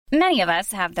Many of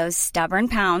us have those stubborn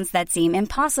pounds that seem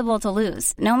impossible to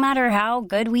lose, no matter how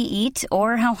good we eat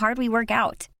or how hard we work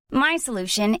out. My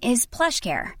solution is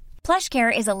PlushCare.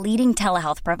 PlushCare is a leading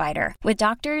telehealth provider with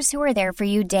doctors who are there for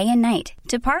you day and night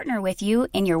to partner with you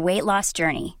in your weight loss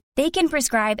journey. They can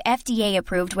prescribe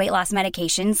FDA-approved weight loss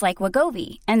medications like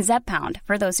Wegovy and Zepbound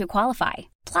for those who qualify.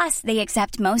 Plus, they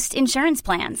accept most insurance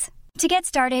plans. To get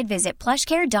started, visit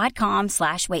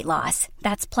plushcare.com/weightloss.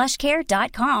 That's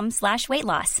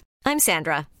plushcare.com/weightloss. I'm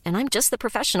Sandra, and I'm just the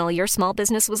professional your small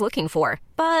business was looking for.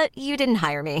 But you didn't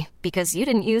hire me because you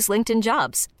didn't use LinkedIn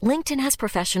Jobs. LinkedIn has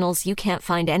professionals you can't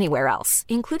find anywhere else,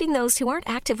 including those who aren't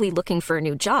actively looking for a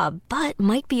new job, but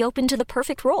might be open to the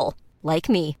perfect role, like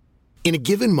me. In a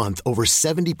given month, over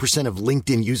 70% of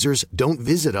LinkedIn users don't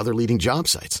visit other leading job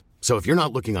sites. So if you're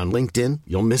not looking on LinkedIn,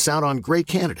 you'll miss out on great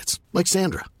candidates like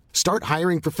Sandra. Start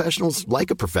hiring professionals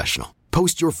like a professional.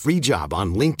 Post your free job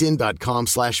on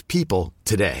linkedin.com/people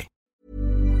today.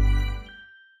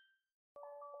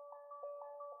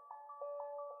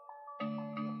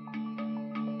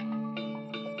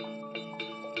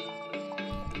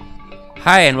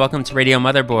 Hi, and welcome to Radio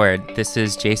Motherboard. This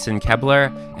is Jason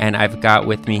Kebler, and I've got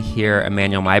with me here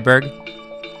Emmanuel Myberg.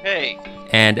 Hey.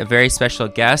 And a very special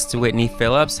guest, Whitney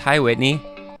Phillips. Hi, Whitney.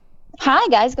 Hi,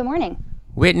 guys. Good morning.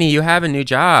 Whitney, you have a new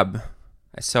job,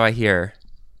 so I hear.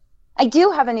 I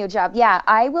do have a new job. Yeah,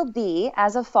 I will be,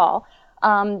 as of fall,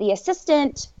 an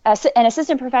assistant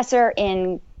professor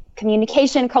in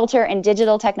communication, culture, and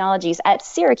digital technologies at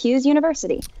Syracuse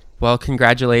University. Well,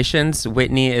 congratulations.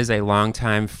 Whitney is a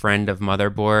longtime friend of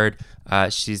Motherboard.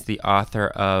 She's the author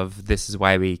of This Is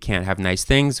Why We Can't Have Nice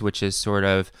Things, which is sort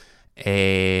of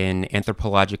an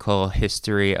anthropological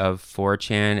history of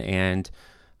 4chan and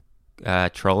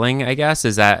trolling, I guess.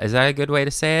 Is that a good way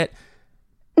to say it?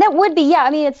 That would be, yeah.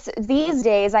 I mean, it's these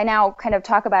days, I now kind of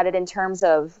talk about it in terms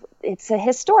of it's a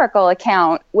historical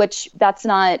account, which that's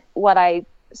not what I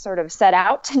sort of set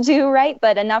out to do, right?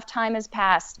 But enough time has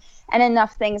passed and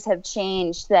enough things have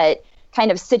changed that kind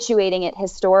of situating it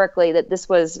historically, that this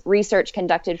was research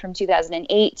conducted from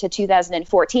 2008 to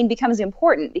 2014 becomes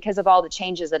important because of all the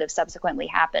changes that have subsequently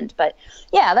happened. But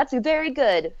yeah, that's a very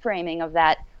good framing of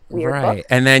that weird book.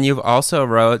 And then you've also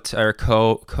wrote or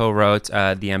co-wrote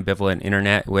The Ambivalent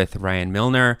Internet with Ryan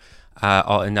Milner,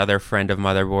 another friend of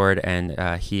Motherboard, and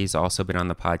he's also been on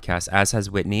the podcast, as has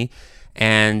Whitney.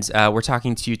 And we're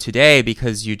talking to you today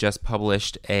because you just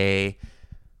published a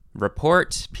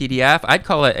report, PDF. I'd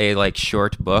call it a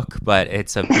short book, but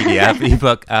it's a PDF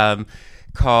ebook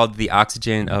called The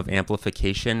Oxygen of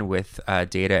Amplification with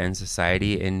Data and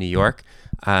Society in New York.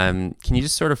 Can you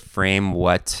just sort of frame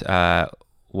what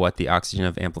the Oxygen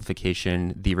of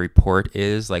Amplification, the report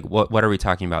is? Like, what are we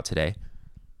talking about today?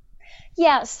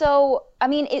 Yeah, so, I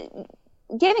mean,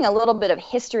 giving a little bit of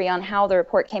history on how the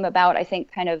report came about, I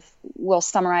think kind of will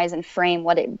summarize and frame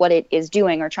what it is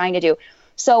doing or trying to do.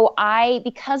 So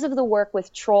because of the work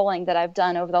with trolling that I've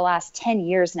done over the last 10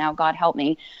 years now, God help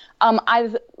me,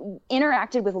 I've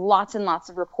interacted with lots and lots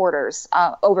of reporters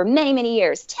over many, many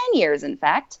years, 10 years, in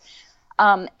fact.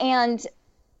 And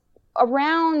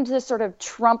around the sort of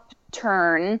Trump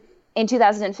turn in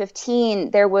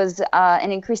 2015, there was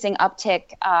an increasing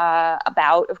uptick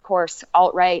about, of course,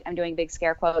 alt-right, I'm doing big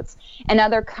scare quotes, and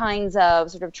other kinds of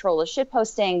sort of trollish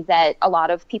shitposting that a lot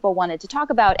of people wanted to talk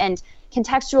about and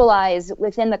contextualize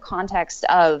within the context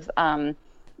of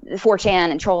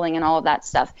 4chan and trolling and all of that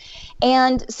stuff.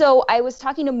 And so I was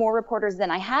talking to more reporters than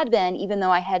I had been, even though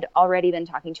I had already been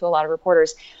talking to a lot of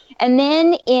reporters. And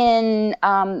then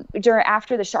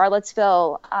after the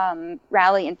Charlottesville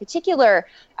rally in particular,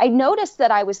 I noticed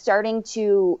that I was starting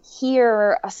to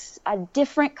hear a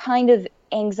different kind of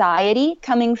anxiety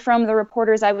coming from the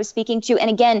reporters I was speaking to. And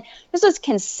again, this was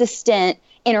consistent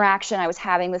interaction I was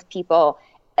having with people,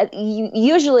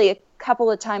 usually a couple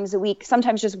of times a week,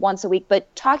 sometimes just once a week,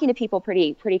 but talking to people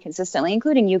pretty consistently,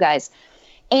 including you guys.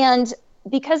 And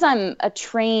because I'm a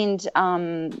trained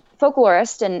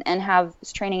folklorist and have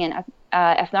training in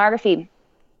ethnography,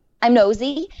 I'm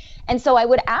nosy. And so I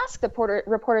would ask the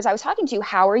reporters I was talking to,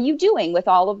 how are you doing with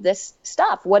all of this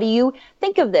stuff? What do you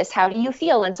think of this? How do you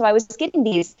feel? And so I was getting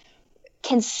these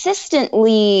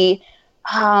consistently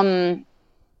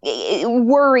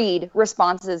worried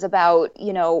responses about,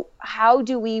 how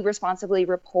do we responsibly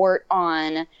report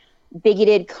on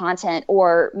bigoted content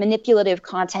or manipulative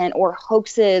content or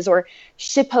hoaxes or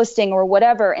shitposting or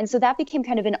whatever. And so that became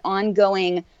kind of an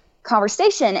ongoing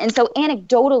conversation. And so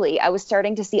anecdotally, I was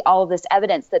starting to see all of this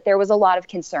evidence that there was a lot of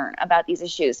concern about these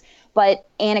issues, but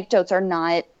anecdotes are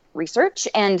not research.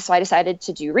 And so I decided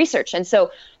to do research. And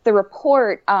so the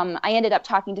report, I ended up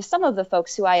talking to some of the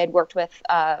folks who I had worked with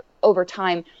over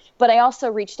time, but I also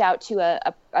reached out to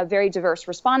a very diverse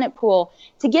respondent pool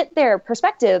to get their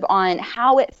perspective on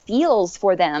how it feels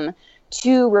for them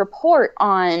to report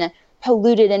on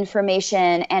polluted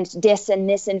information and dis and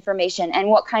misinformation, and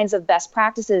what kinds of best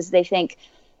practices they think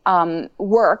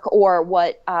work, or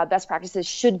what best practices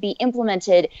should be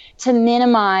implemented to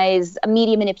minimize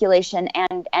media manipulation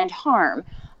and harm.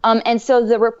 And so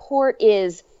the report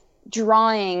is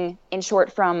drawing, in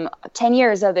short, from 10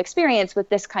 years of experience with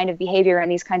this kind of behavior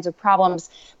and these kinds of problems,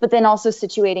 but then also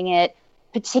situating it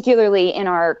particularly in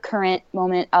our current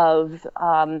moment of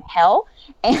hell.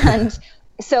 And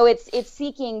so it's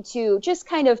seeking to just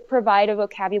kind of provide a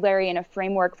vocabulary and a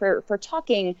framework for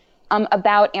talking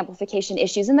about amplification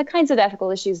issues and the kinds of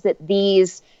ethical issues that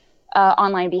these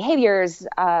online behaviors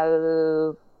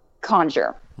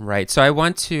conjure. Right. So I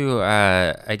want to,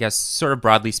 I guess, sort of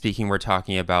broadly speaking, we're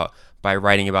talking about by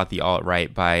writing about the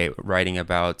alt-right, by writing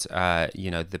about,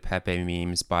 the Pepe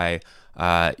memes, by,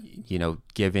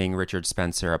 giving Richard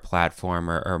Spencer a platform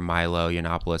or Milo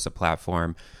Yiannopoulos a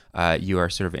platform, you are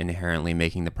sort of inherently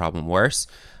making the problem worse.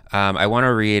 I want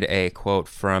to read a quote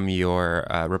from your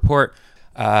report.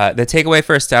 The takeaway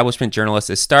for establishment journalists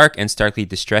is stark and starkly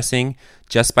distressing.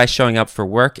 Just by showing up for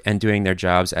work and doing their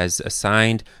jobs as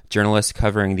assigned, journalists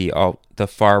covering the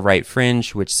far-right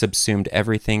fringe, which subsumed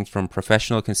everything from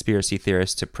professional conspiracy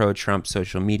theorists to pro-Trump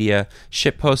social media,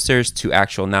 shitposters to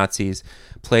actual Nazis,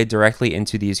 played directly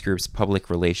into these groups' public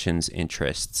relations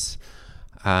interests.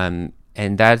 And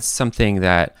that's something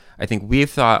that I think we've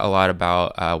thought a lot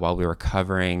about while we were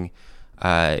covering,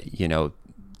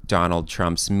 Donald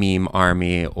Trump's meme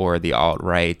army or the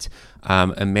alt-right.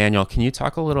 Emmanuel, can you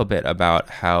talk a little bit about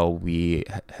how we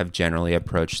have generally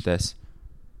approached this?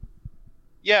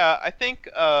 Yeah, I think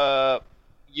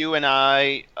you and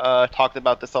I talked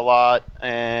about this a lot,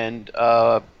 and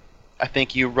I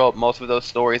think you wrote most of those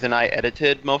stories and I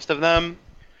edited most of them.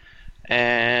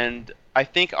 And I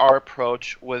think our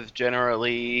approach was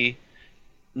generally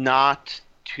not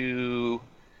to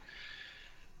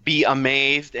be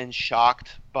amazed and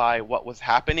shocked by what was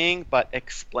happening, but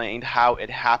explained how it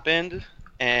happened.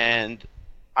 And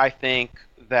I think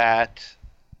that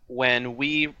when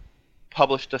we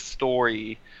published a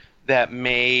story that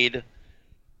made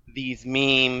these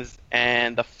memes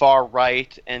and the far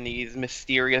right and these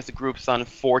mysterious groups on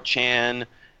 4chan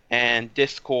and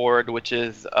Discord, which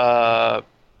is a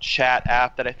chat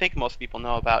app that I think most people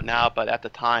know about now, but at the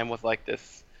time was like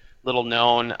this little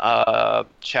known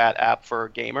chat app for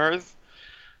gamers.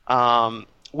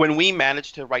 When we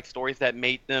managed to write stories that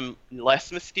made them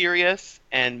less mysterious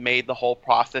and made the whole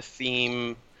process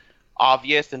seem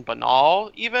obvious and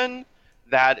banal even,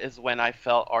 that is when I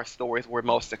felt our stories were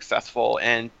most successful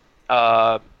and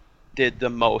did the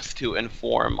most to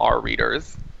inform our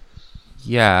readers.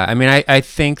 Yeah, I mean, I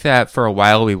think that for a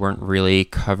while we weren't really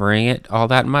covering it all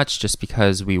that much just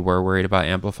because we were worried about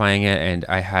amplifying it. And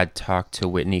I had talked to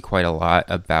Whitney quite a lot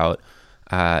about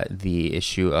the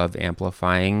issue of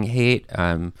amplifying hate.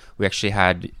 We actually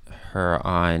had her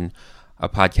on a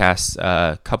podcast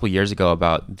a couple years ago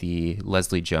about the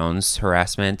Leslie Jones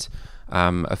harassment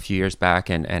a few years back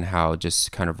and how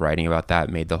just kind of writing about that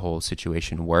made the whole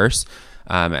situation worse.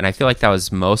 And I feel like that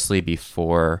was mostly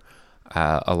before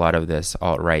a lot of this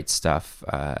alt-right stuff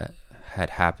had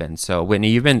happened. So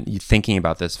Whitney, you've been thinking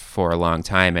about this for a long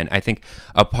time. And I think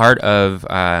a part of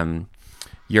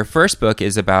your first book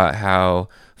is about how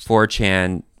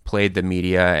 4chan played the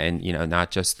media and,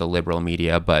 not just the liberal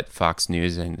media, but Fox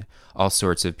News and all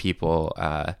sorts of people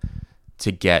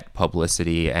to get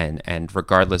publicity. And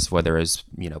regardless of whether it was,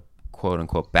 quote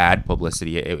unquote, bad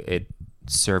publicity, it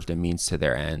served a means to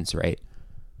their ends, right?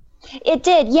 It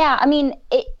did, yeah. I mean,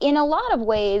 in a lot of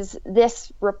ways,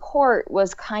 this report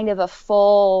was kind of a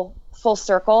full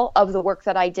circle of the work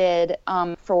that I did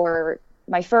for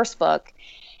my first book.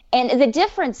 And the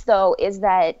difference, though, is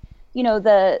that,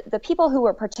 the people who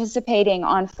were participating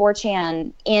on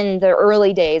 4chan in the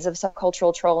early days of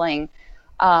subcultural trolling,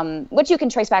 which you can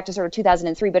trace back to sort of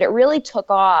 2003, but it really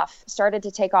started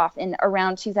to take off in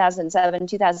around 2007,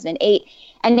 2008.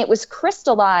 And it was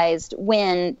crystallized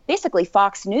when basically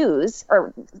Fox News,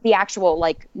 or the actual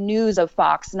news of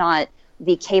Fox, not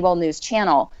the cable news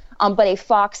channel, but a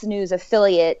Fox News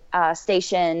affiliate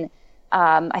station,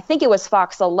 I think it was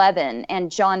Fox 11,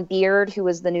 and John Beard, who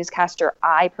was the newscaster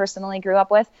I personally grew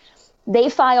up with, they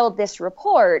filed this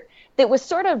report that was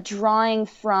sort of drawing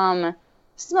from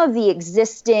some of the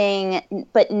existing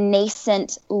but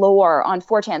nascent lore on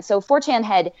 4chan. So 4chan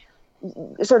had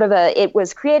it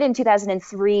was created in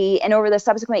 2003, and over the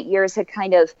subsequent years had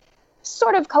kind of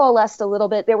sort of coalesced a little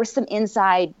bit. There was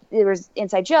inside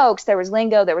jokes, there was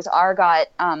lingo, there was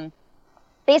argot,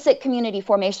 basic community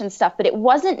formation stuff, but it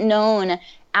wasn't known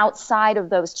outside of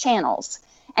those channels.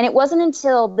 And it wasn't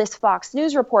until this Fox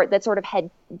News report that sort of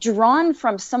had drawn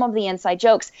from some of the inside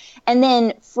jokes and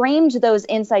then framed those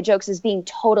inside jokes as being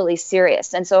totally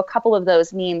serious. And so a couple of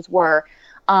those memes were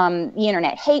the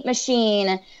internet hate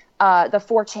machine, the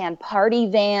 4chan party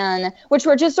van, which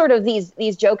were just sort of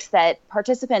these jokes that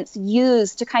participants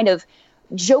used to kind of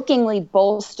jokingly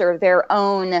bolster their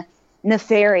own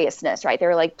nefariousness, right? They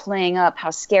were like playing up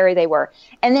how scary they were.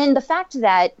 And then the fact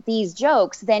that these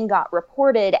jokes then got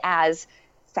reported as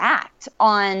fact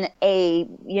on a,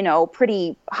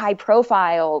 pretty high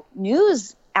profile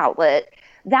news outlet,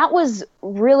 that was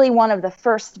really one of the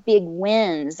first big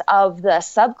wins of the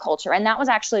subculture. And that was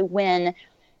actually when,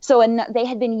 they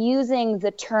had been using the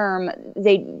term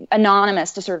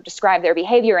anonymous to sort of describe their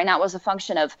behavior. And that was a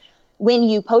function of when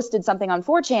you posted something on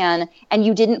 4chan and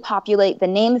you didn't populate the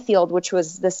name field, which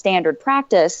was the standard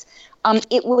practice,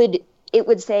 it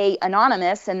would say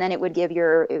anonymous, and then it would give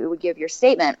your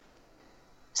statement.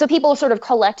 So people sort of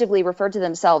collectively referred to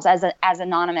themselves as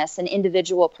anonymous and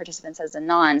individual participants as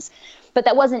anons, but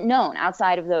that wasn't known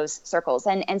outside of those circles.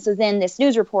 And so then this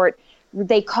news report,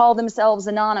 they call themselves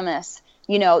anonymous.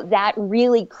 That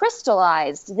really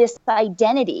crystallized this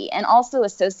identity and also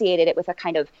associated it with a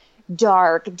kind of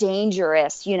dark,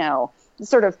 dangerous,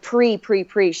 sort of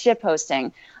pre ship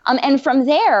posting. And from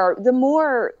there, the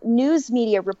more news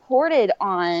media reported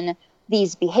on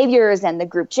these behaviors and the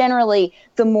group generally,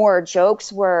 the more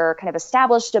jokes were kind of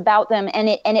established about them. And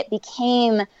it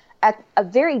became a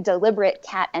very deliberate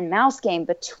cat and mouse game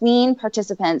between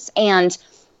participants and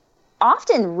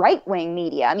often right-wing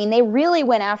media. I mean, they really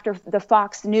went after the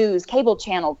Fox News cable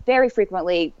channel very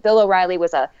frequently. Bill O'Reilly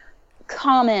was a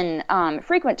common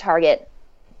frequent target.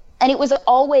 And it was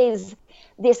always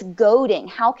this goading.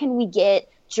 How can we get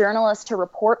journalists to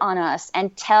report on us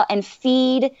and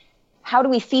how do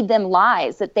we feed them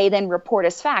lies that they then report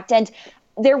as fact? And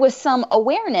there was some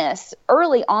awareness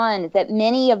early on that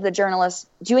many of the journalists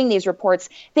doing these reports,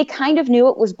 they kind of knew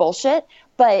it was bullshit,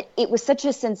 but it was such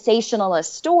a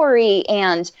sensationalist story,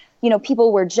 and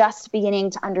people were just beginning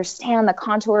to understand the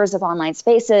contours of online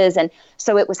spaces, and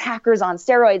so it was hackers on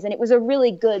steroids, and it was a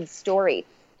really good story.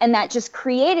 And that just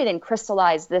created and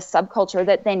crystallized this subculture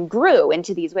that then grew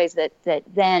into these ways that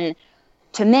then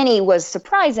to many was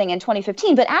surprising in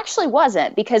 2015, but actually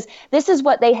wasn't, because this is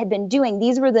what they had been doing.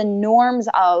 These were the norms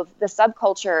of the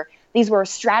subculture. These were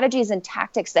strategies and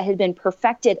tactics that had been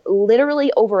perfected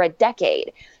literally over a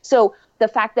decade. So the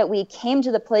fact that we came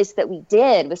to the place that we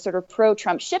did with sort of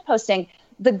pro-Trump shitposting,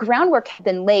 the groundwork had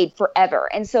been laid forever.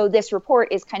 And so this report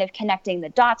is kind of connecting the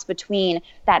dots between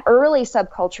that early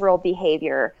subcultural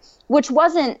behavior, which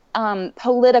wasn't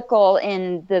political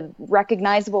in the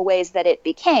recognizable ways that it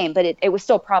became, but it was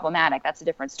still problematic. That's a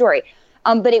different story.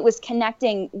 But it was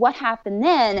connecting what happened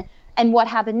then and what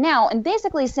happened now, and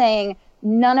basically saying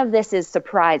none of this is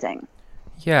surprising.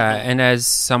 Yeah, and as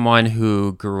someone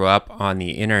who grew up on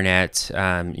the internet,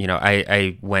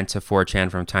 I went to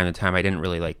 4chan from time to time. I didn't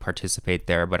really participate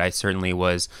there, but I certainly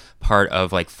was part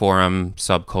of forum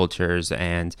subcultures,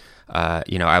 and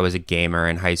I was a gamer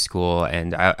in high school,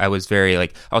 and I was very I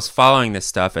was following this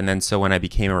stuff, and then so when I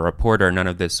became a reporter, none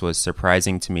of this was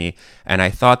surprising to me, and I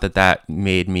thought that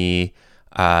made me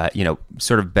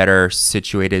sort of better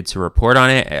situated to report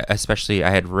on it. Especially I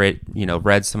had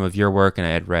read some of your work, and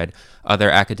I had read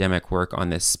other academic work on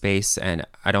this space, and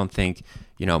I don't think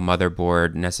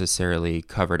Motherboard necessarily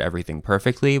covered everything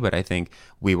perfectly, but I think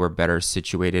we were better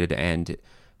situated and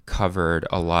covered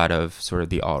a lot of sort of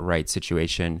the alt-right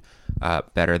situation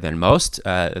better than most.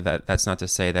 That's not to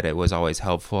say that it was always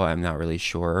helpful. I'm not really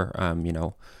sure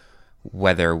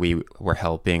whether we were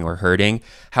helping or hurting.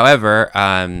 However,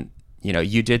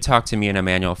 you did talk to me in a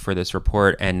manual for this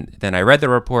report, and then I read the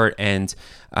report, and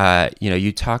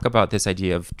you talk about this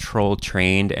idea of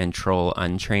troll-trained and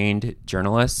troll-untrained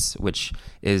journalists, which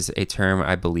is a term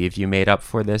I believe you made up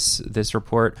for this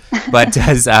report, but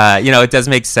does it does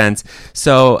make sense.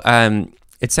 So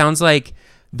it sounds like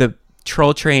the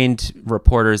troll-trained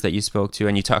reporters that you spoke to,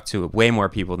 and you talked to way more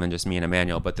people than just me and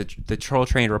Emmanuel, but the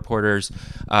troll-trained reporters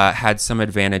had some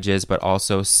advantages, but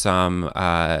also some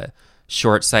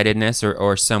short-sightedness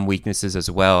or some weaknesses as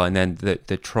well. And then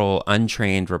the troll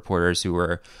untrained reporters who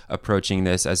were approaching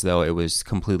this as though it was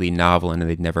completely novel and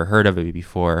they'd never heard of it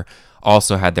before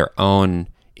also had their own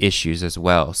issues as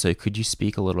well. So could you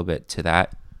speak a little bit to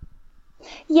that?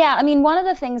 Yeah, I mean, one of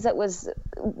the things that was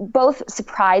both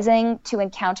surprising to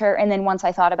encounter, and then once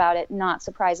I thought about it, not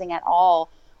surprising at all,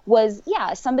 was,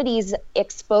 yeah, somebody's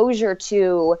exposure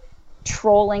to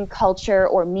trolling culture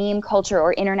or meme culture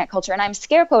or internet culture. And I'm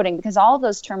scare quoting because all of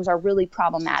those terms are really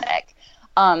problematic.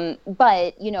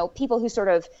 But, you know, people who sort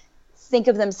of think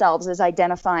of themselves as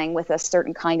identifying with a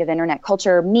certain kind of internet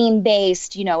culture,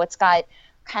 meme-based, you know, it's got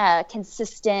kind of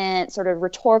consistent sort of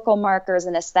rhetorical markers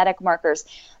and aesthetic markers,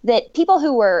 that people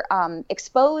who were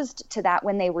exposed to that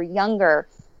when they were younger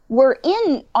were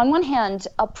in, on one hand,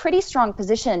 a pretty strong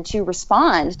position to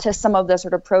respond to some of the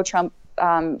sort of pro-Trump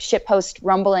shitpost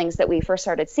rumblings that we first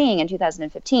started seeing in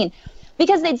 2015,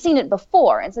 because they'd seen it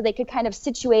before. And so they could kind of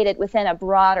situate it within a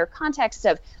broader context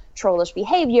of trollish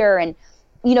behavior. And,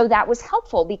 you know, that was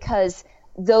helpful because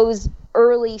those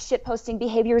early shitposting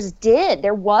behaviors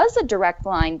there was a direct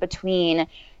line between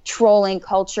trolling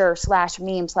culture /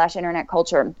 meme / internet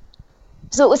culture.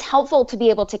 So it was helpful to be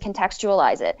able to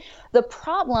contextualize it. The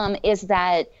problem is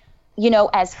that, you know,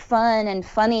 as fun and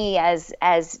funny as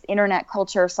internet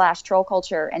culture / troll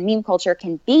culture and meme culture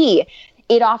can be,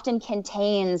 it often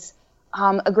contains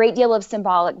a great deal of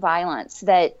symbolic violence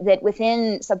that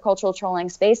within subcultural trolling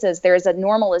spaces, there's a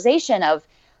normalization of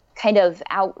kind of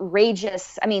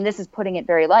outrageous, I mean, this is putting it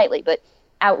very lightly, but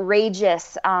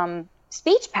outrageous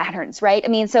speech patterns, right? I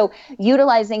mean, so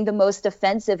utilizing the most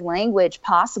offensive language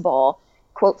possible,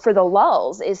 quote, for the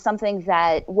lulz, is something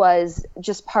that was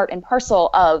just part and parcel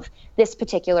of this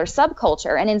particular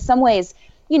subculture. And in some ways,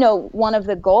 you know, one of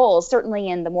the goals, certainly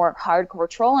in the more hardcore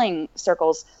trolling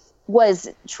circles, was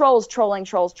trolls trolling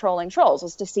trolls,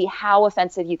 was to see how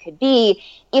offensive you could be.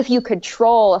 If you could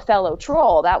troll a fellow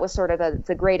troll, that was sort of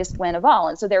the greatest win of all.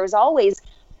 And so there was always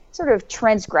sort of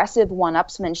transgressive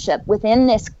one-upsmanship within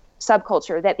this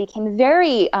subculture that became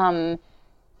very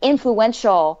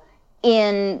influential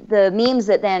in the memes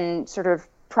that then sort of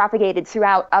propagated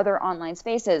throughout other online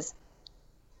spaces.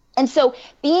 And so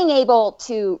being able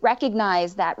to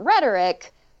recognize that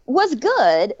rhetoric was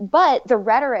good, but the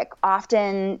rhetoric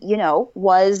often, you know,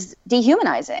 was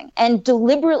dehumanizing and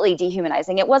deliberately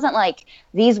dehumanizing. It wasn't like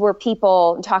these were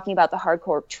people, I'm talking about the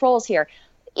hardcore trolls here.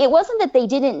 It wasn't that they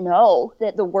didn't know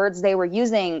that the words they were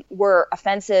using were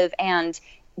offensive and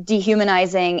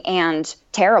dehumanizing and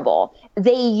terrible.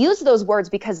 They used those words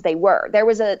because they were. There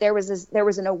was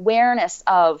an awareness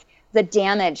of the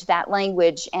damage that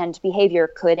language and behavior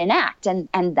could enact, and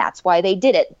that's why they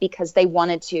did it, because they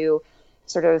wanted to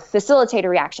sort of facilitate a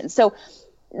reaction. So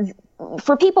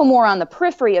for people more on the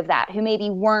periphery of that, who maybe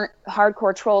weren't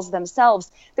hardcore trolls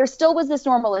themselves, there still was this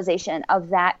normalization of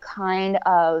that kind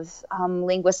of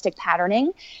linguistic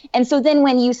patterning. And so then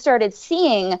when you started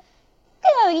seeing,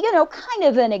 you know, kind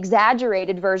of an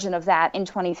exaggerated version of that in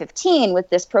 2015 with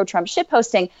this pro-Trump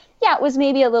shitposting, yeah, it was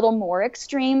maybe a little more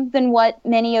extreme than what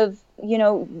many of, you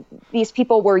know, these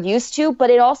people were used to, but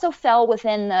it also fell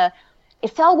within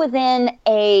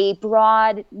a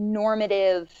broad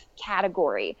normative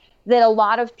category that a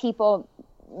lot of people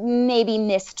maybe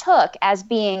mistook as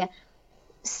being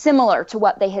similar to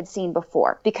what they had seen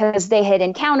before, because they had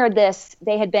encountered this,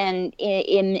 they had been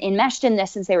enmeshed in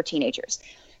this since they were teenagers.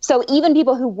 So even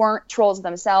people who weren't trolls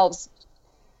themselves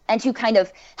and who kind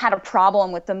of had a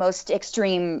problem with the most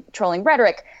extreme trolling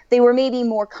rhetoric, they were maybe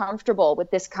more comfortable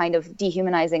with this kind of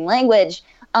dehumanizing language.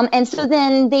 And so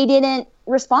then they didn't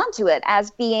respond to it as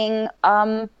being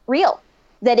real,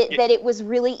 that it was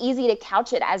really easy to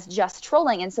couch it as just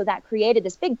trolling. And so that created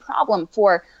this big problem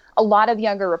for a lot of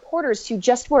younger reporters who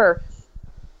just were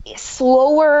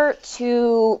slower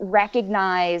to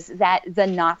recognize that the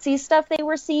Nazi stuff they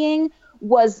were seeing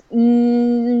was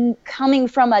coming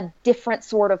from a different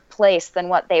sort of place than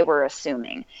what they were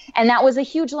assuming. And that was a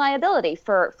huge liability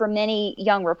for many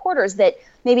young reporters that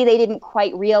maybe they didn't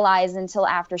quite realize until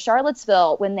after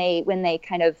Charlottesville, when they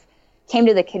kind of came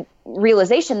to the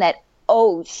realization that,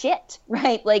 oh shit,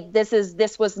 right? Like this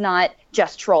was not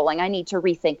just trolling. I need to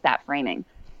rethink that framing.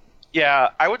 Yeah,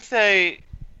 I would say,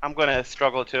 I'm going to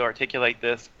struggle to articulate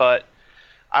this, but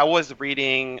I was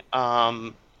reading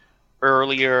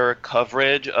earlier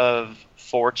coverage of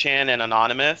 4chan and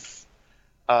Anonymous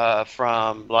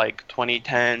from like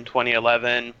 2010,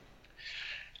 2011.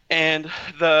 And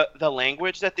the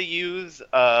language that they use,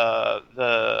 the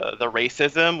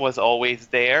racism was always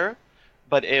there,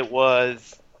 but it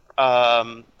was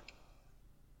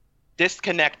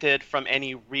disconnected from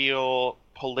any real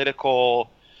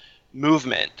political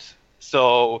movement.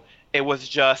 So it was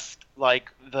just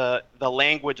like the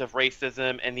language of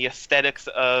racism and the aesthetics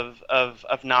of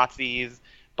Nazis,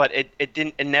 but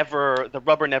the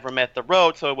rubber never met the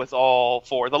road, so it was all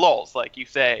for the lulz, like you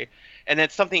say. And then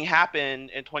something happened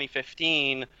in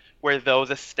 2015 where those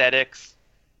aesthetics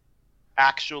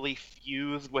actually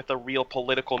fused with a real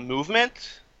political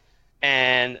movement.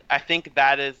 And I think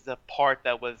that is the part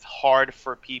that was hard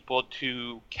for people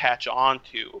to catch on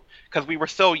to, because we were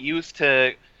so used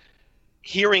to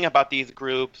hearing about these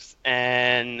groups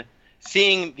and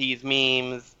seeing these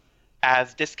memes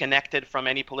as disconnected from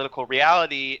any political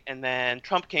reality. And then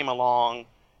Trump came along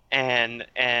and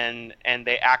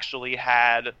they actually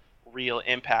had real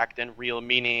impact and real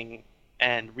meaning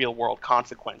and real world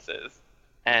consequences.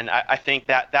 And I think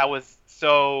that was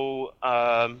so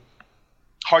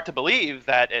hard to believe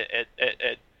that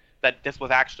that this was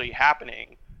actually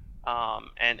happening,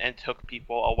 and took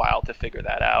people a while to figure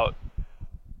that out.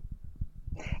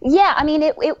 Yeah, I mean,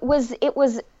 it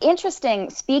was interesting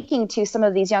speaking to some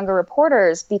of these younger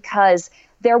reporters, because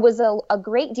there was a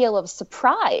great deal of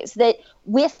surprise that,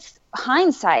 with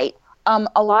hindsight,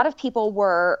 a lot of people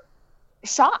were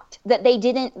shocked that they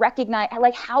didn't recognize.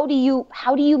 Like, how do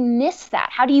you miss that?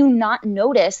 How do you not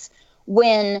notice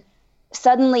when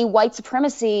suddenly white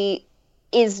supremacy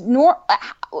is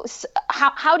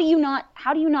how do you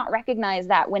not recognize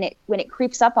that when it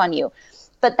creeps up on you?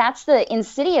 But that's the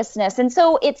insidiousness. And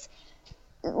so it's,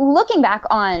 looking back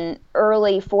on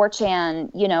early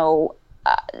 4chan,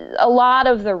 a lot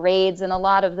of the raids and a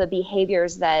lot of the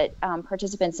behaviors that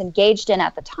participants engaged in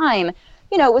at the time,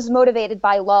 it was motivated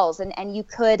by lulls. And you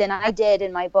could, and I did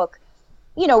in my book,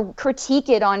 critique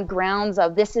it on grounds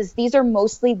of these are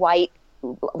mostly white,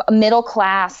 middle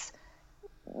class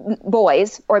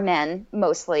boys or men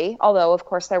mostly, although of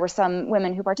course there were some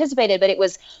women who participated, but it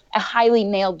was a highly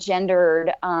male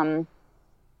gendered kind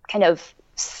of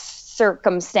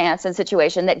circumstance and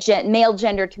situation that male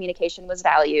gendered communication was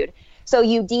valued. So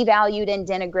you devalued and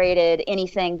denigrated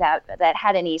anything that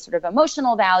had any sort of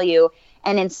emotional value,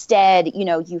 and instead,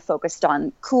 you focused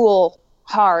on cool,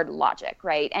 hard logic,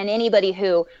 right? And anybody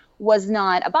who was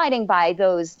not abiding by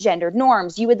those gendered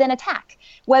norms, you would then attack.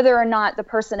 Whether or not the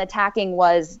person attacking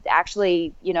was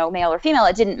actually, male or female,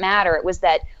 it didn't matter. It was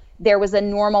that there was a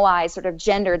normalized sort of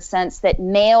gendered sense that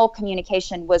male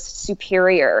communication was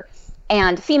superior,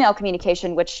 and female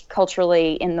communication, which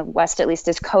culturally in the West at least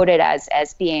is coded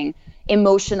as being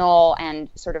emotional and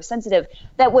sort of sensitive,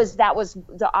 that was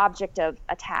the object of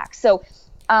attack. So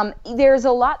there's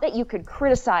a lot that you could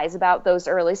criticize about those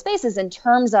early spaces in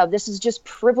terms of, this is just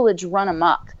privilege run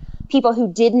amok. People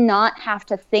who did not have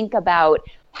to think about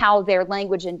how their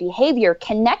language and behavior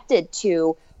connected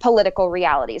to political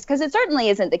realities. Because it certainly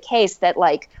isn't the case that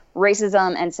like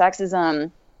racism and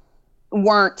sexism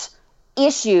weren't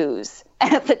issues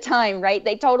at the time, right?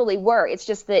 They totally were. It's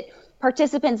just that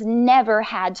participants never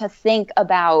had to think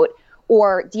about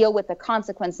or deal with the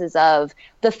consequences of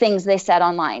the things they said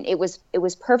online. It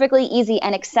was perfectly easy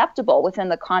and acceptable within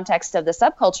the context of the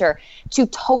subculture to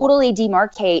totally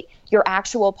demarcate your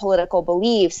actual political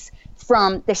beliefs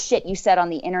from the shit you said on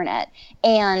the internet.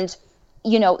 And,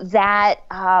 that,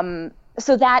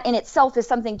 so that in itself is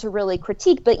something to really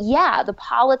critique. But yeah, the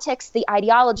politics, the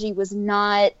ideology was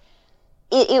not,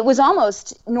 it was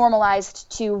almost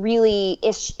normalized to really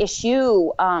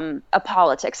issue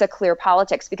a clear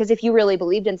politics, because if you really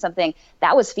believed in something,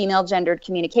 that was female gendered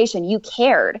communication. You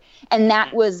cared, and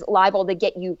that was liable to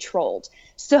get you trolled.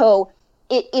 So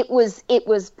it was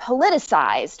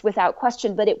politicized without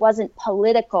question, but it wasn't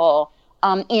political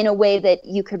in a way that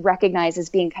you could recognize as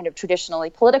being kind of traditionally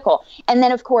political. And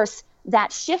then, of course,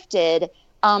 that shifted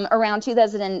around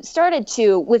 2000 started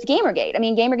to with Gamergate. I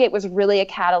mean, Gamergate was really a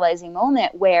catalyzing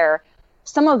moment where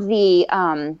some of the,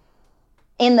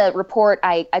 in the report,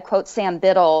 I quote Sam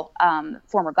Biddle,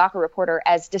 former Gawker reporter,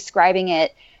 as describing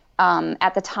it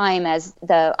at the time as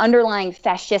the underlying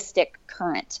fascistic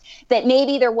current, that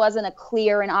maybe there wasn't a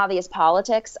clear and obvious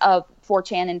politics of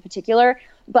 4chan in particular,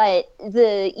 but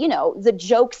the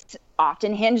jokes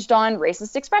often hinged on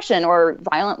racist expression or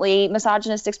violently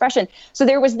misogynist expression. So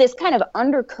there was this kind of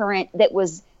undercurrent that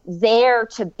was there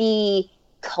to be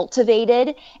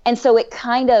cultivated. And so it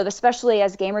kind of, especially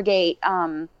as Gamergate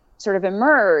sort of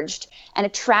emerged and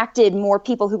attracted more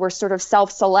people who were sort of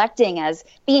self-selecting as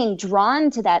being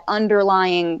drawn to that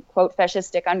underlying, quote,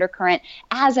 fascistic undercurrent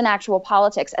as an actual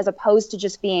politics, as opposed to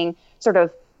just being sort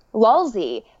of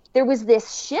lulzy. There was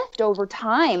this shift over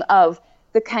time of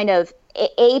the kind of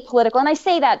apolitical, and I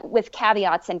say that with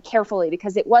caveats and carefully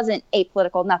because it wasn't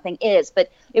apolitical, nothing is,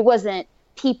 but it wasn't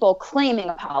people claiming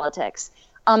a politics.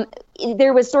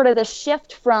 There was sort of the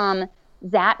shift from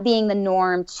that being the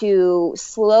norm to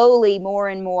slowly more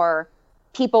and more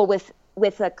people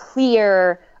with a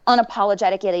clear,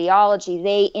 unapologetic ideology,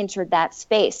 they entered that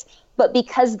space. But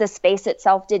because the space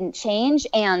itself didn't change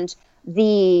and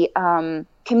the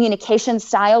communication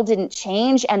style didn't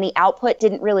change and the output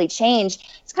didn't really change,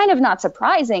 it's kind of not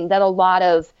surprising that a lot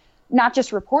of not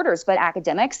just reporters, but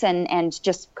academics and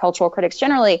just cultural critics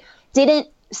generally didn't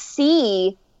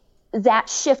see that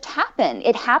shift happen.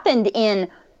 It happened in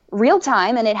real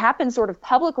time, and it happened sort of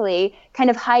publicly, kind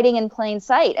of hiding in plain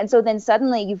sight. And so then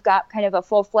suddenly you've got kind of a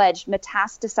full-fledged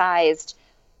metastasized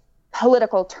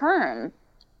political turn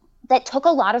that took a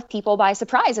lot of people by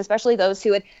surprise, especially those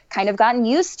who had kind of gotten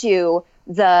used to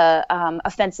the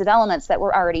offensive elements that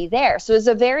were already there. So it was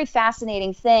a very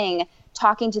fascinating thing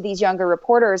talking to these younger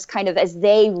reporters kind of as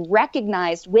they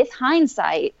recognized with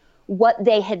hindsight what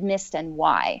they had missed and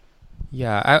why.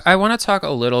 Yeah, I want to talk a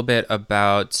little bit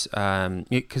about,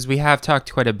 because we have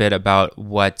talked quite a bit about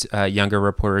what younger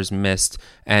reporters missed.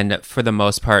 And for the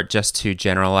most part, just to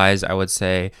generalize, I would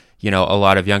say, a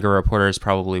lot of younger reporters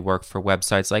probably work for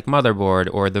websites like Motherboard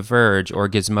or The Verge or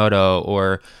Gizmodo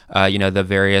or, the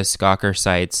various Gawker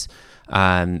sites.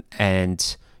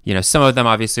 And some of them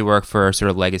obviously work for sort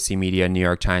of legacy media, New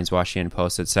York Times, Washington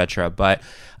Post, etc. But,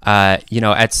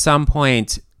 at some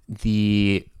point,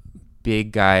 the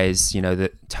big guys,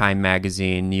 the Time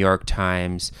Magazine, New York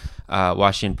Times,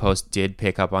 Washington Post did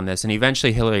pick up on this. And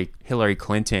eventually Hillary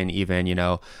Clinton even,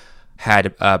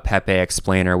 had a Pepe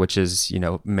explainer, which is,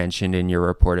 mentioned in your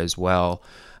report as well.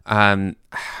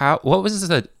 What was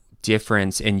the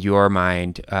difference in your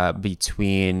mind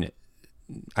between,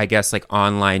 I guess, like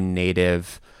online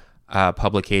native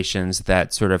publications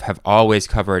that sort of have always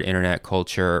covered internet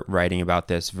culture writing about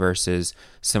this versus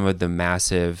some of the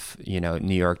massive,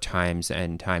 New York Times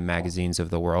and Time magazines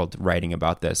of the world writing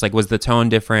about this? Like, was the tone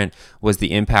different? Was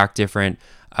the impact different?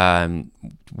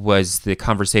 Was the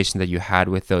conversation that you had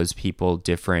with those people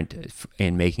different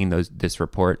in making this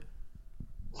report?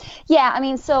 Yeah, I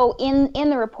mean, so in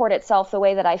the report itself, the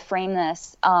way that I frame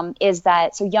this is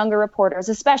that so younger reporters,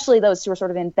 especially those who are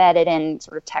sort of embedded in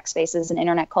sort of tech spaces and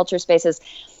internet culture spaces,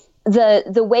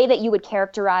 the way that you would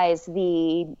characterize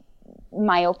the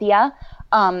myopia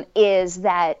is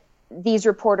that these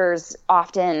reporters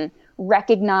often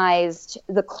recognized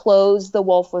the clothes the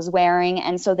wolf was wearing,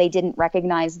 and so they didn't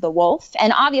recognize the wolf.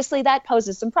 And obviously that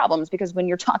poses some problems because when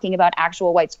you're talking about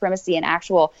actual white supremacy and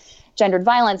actual gendered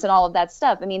violence and all of that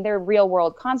stuff, I mean, there are real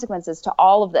world consequences to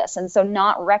all of this. And so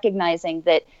not recognizing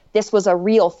that this was a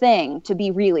real thing to be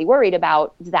really worried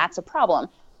about, that's a problem.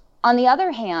 On the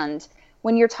other hand,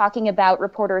 when you're talking about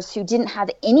reporters who didn't have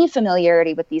any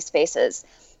familiarity with these spaces,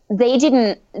 they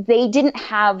didn't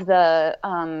have the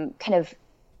kind of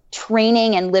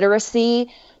training and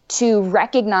literacy to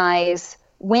recognize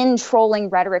when trolling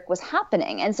rhetoric was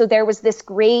happening. And so there was this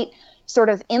great sort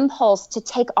of impulse to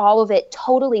take all of it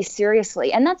totally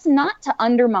seriously. And that's not to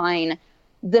undermine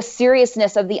the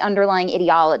seriousness of the underlying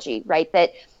ideology, right?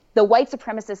 That the white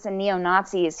supremacists and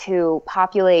neo-Nazis who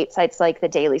populate sites like the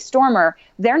Daily Stormer,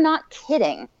 they're not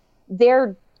kidding.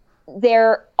 They're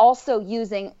also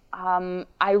using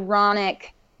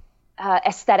ironic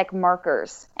aesthetic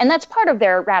markers. And that's part of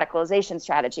their radicalization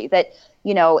strategy, that,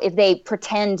 if they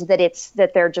pretend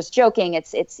that they're just joking,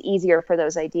 it's easier for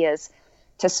those ideas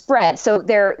to spread. So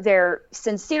they're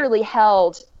sincerely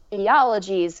held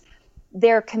ideologies,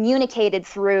 they're communicated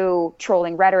through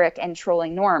trolling rhetoric and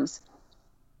trolling norms.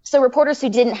 So reporters who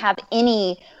didn't have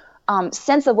any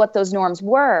sense of what those norms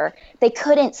were, they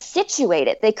couldn't situate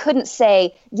it. They couldn't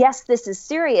say, yes, this is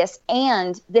serious,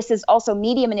 and this is also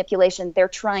media manipulation. They're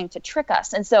trying to trick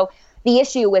us. And so the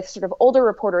issue with sort of older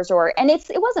reporters, and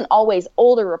it wasn't always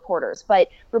older reporters, but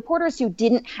reporters who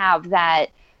didn't have that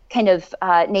kind of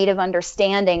native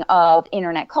understanding of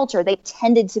internet culture, they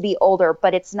tended to be older,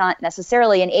 but it's not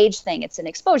necessarily an age thing. It's an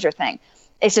exposure thing.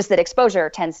 It's just that exposure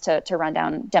tends to run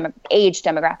down age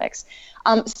demographics.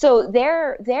 So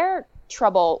their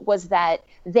trouble was that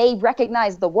they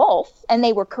recognized the wolf, and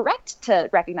they were correct to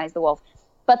recognize the wolf,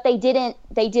 but they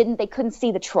couldn't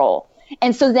see the troll.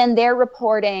 And so then their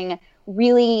reporting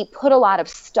really put a lot of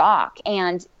stock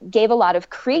and gave a lot of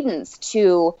credence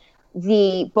to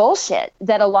the bullshit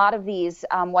that a lot of these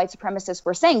white supremacists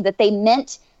were saying, that they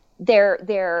meant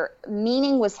their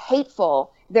meaning was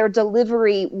hateful, their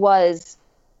delivery was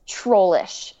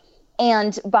trollish.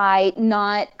 And by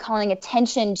not calling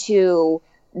attention to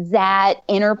that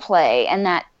interplay and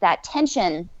that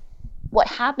tension, what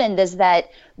happened is that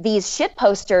these shit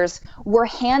posters were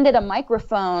handed a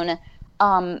microphone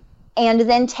and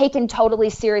then taken totally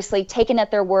seriously, taken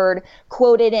at their word,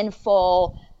 quoted in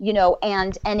full,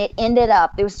 and it ended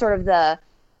up, there was sort of the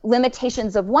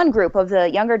limitations of one group of the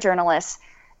younger journalists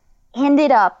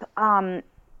ended up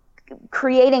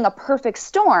creating a perfect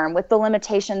storm with the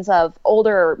limitations of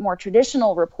older, more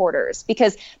traditional reporters,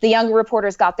 because the younger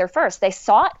reporters got there first. They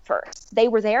saw it first. They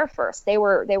were there first. They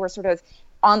were sort of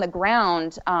on the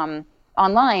ground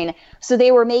online. So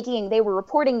they were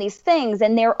reporting these things,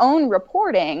 and their own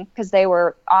reporting, because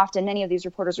many of these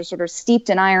reporters were sort of steeped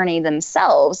in irony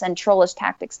themselves and trollish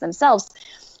tactics themselves.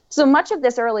 So much of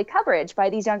this early coverage by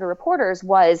these younger reporters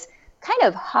was kind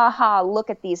of, ha, look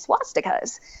at these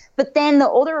swastikas. But then the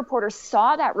older reporters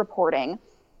saw that reporting,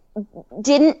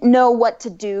 didn't know what to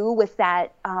do with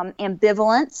that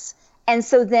ambivalence. And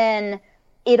so then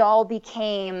it all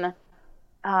became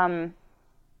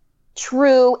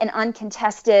true and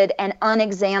uncontested and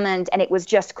unexamined, and it was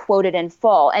just quoted in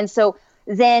full. And so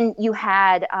then you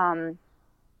had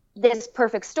this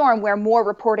perfect storm where more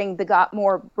reporting begot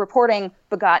more reporting,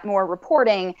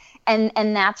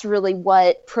 and that's really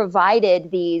what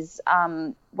provided these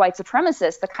white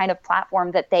supremacists the kind of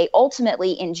platform that they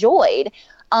ultimately enjoyed,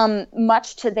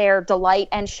 much to their delight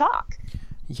and shock.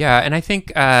 Yeah, and I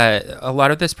think a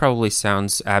lot of this probably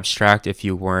sounds abstract if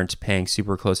you weren't paying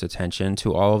super close attention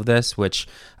to all of this, which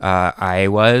I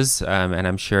was, and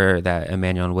I'm sure that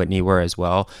Emmanuel and Whitney were as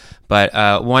well.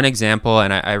 But one example,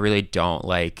 and I really don't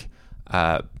like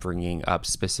bringing up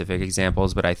specific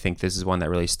examples, but I think this is one that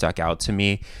really stuck out to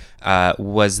me,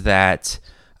 was that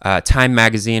Time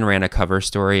Magazine ran a cover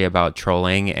story about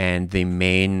trolling, and the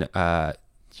main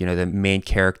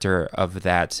character of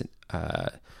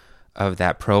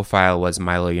that profile was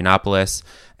Milo Yiannopoulos,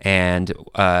 and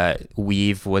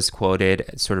Weave was quoted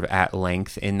sort of at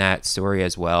length in that story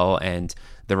as well. And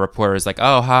the reporter was like,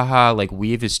 "Oh, haha, like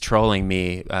Weave is trolling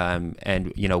me,"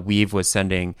 and Weave was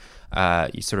sending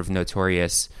sort of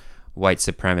notorious white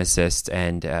supremacist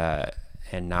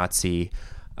and Nazi.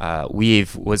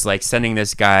 Weave was like sending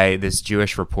this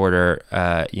Jewish reporter,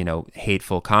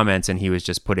 hateful comments, and he was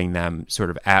just putting them sort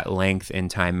of at length in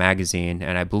Time Magazine.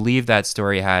 And I believe that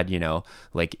story had,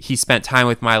 like he spent time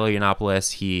with Milo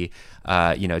Yiannopoulos. He,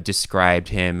 described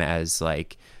him as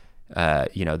like,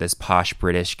 this posh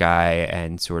British guy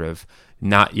and sort of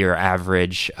not your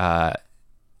average,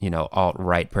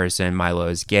 alt-right person. Milo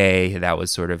is gay. That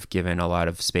was sort of given a lot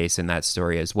of space in that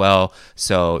story as well.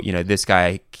 So, this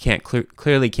guy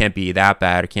clearly can't be that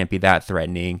bad or can't be that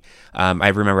threatening. I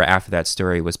remember after that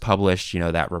story was published,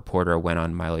 that reporter went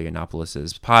on Milo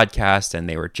Yiannopoulos' podcast and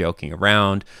they were joking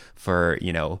around for,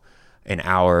 an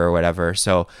hour or whatever.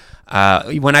 So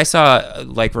when I saw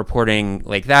like reporting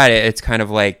like that, it's kind of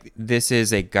like, this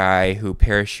is a guy who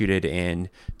parachuted in,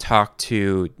 talked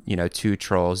to, two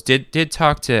trolls, did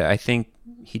talk to, I think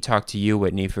he talked to you,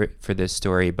 Whitney, for this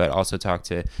story, but also talked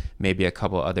to maybe a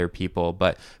couple other people.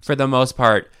 But for the most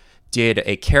part, did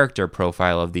a character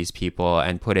profile of these people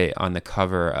and put it on the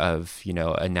cover of,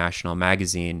 a national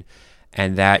magazine.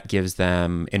 And that gives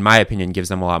them, in my opinion,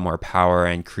 a lot more power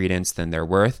and credence than they're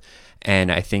worth.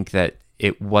 And I think that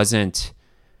it wasn't,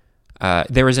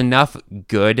 there was enough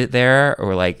good there,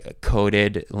 or like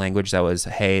coded language that was,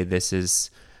 hey, this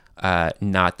is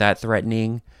not that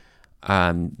threatening,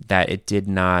 that it did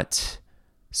not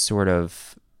sort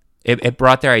of, it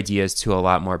brought their ideas to a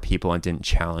lot more people and didn't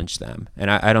challenge them.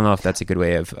 And I don't know if that's a good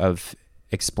way of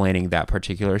explaining that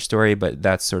particular story, but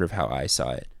that's sort of how I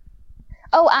saw it.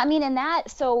 Oh, I mean,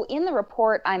 so in the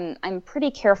report, I'm pretty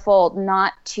careful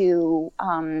not to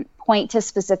point to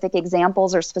specific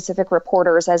examples or specific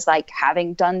reporters as like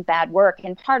having done bad work.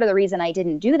 And part of the reason I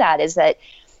didn't do that is that,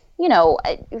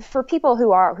 for people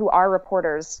who are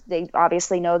reporters, they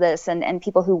obviously know this, and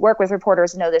people who work with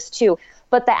reporters know this too.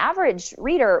 But the average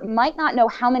reader might not know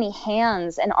how many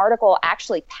hands an article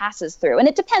actually passes through. And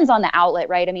it depends on the outlet,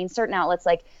 right? I mean, certain outlets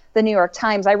like the New York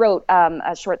Times, I wrote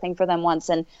a short thing for them once,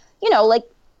 and like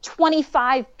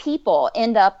 25 people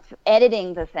end up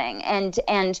editing the thing.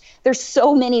 And there's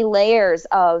so many layers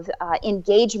of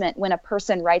engagement when a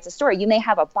person writes a story. You may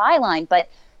have a byline, but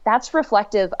that's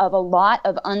reflective of a lot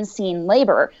of unseen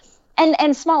labor.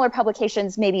 And smaller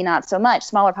publications, maybe not so much.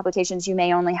 Smaller publications, you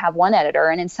may only have one editor,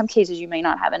 and in some cases you may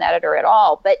not have an editor at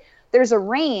all. But there's a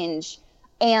range.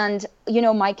 And,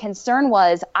 my concern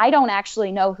was I don't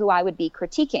actually know who I would be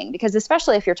critiquing, because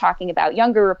especially if you're talking about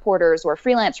younger reporters or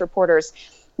freelance reporters,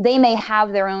 they may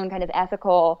have their own kind of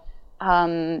ethical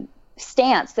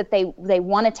stance that they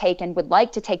want to take and would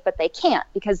like to take, but they can't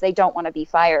because they don't want to be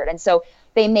fired. And so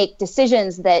they make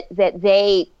decisions that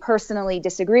they personally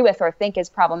disagree with or think is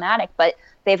problematic, but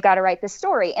they've got to write this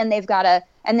story, and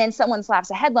and then someone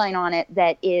slaps a headline on it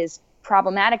that is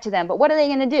problematic to them. But what are they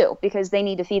going to do? Because they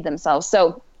need to feed themselves.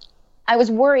 So I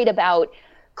was worried about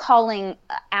calling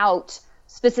out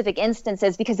specific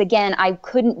instances because, again, I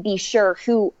couldn't be sure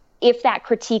if that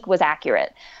critique was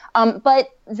accurate. But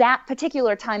that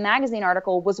particular Time magazine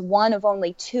article was one of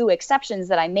only 2 exceptions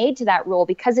that I made to that rule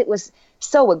because it was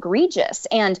so egregious.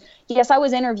 And yes, I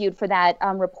was interviewed for that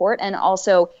report and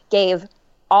also gave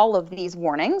all of these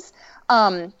warnings.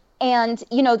 And,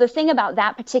 the thing about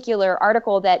that particular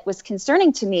article that was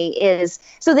concerning to me is,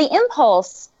 so the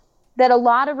impulse that a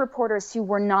lot of reporters who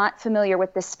were not familiar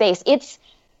with this space,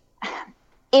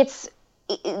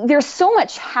 there's so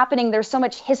much happening, there's so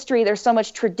much history, there's so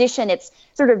much tradition. It's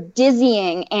sort of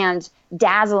dizzying and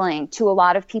dazzling to a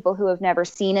lot of people who have never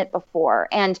seen it before.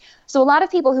 And so a lot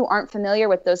of people who aren't familiar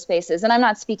with those spaces, and I'm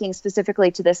not speaking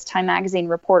specifically to this Time magazine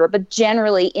reporter, but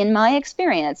generally in my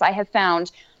experience, I have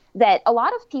found that a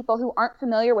lot of people who aren't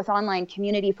familiar with online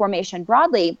community formation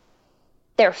broadly,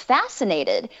 they're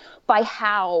fascinated by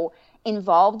how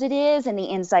involved it is and the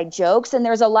inside jokes. And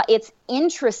there's a lot, it's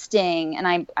interesting.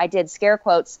 And I did scare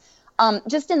quotes,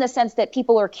 just in the sense that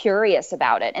people are curious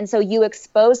about it. And so you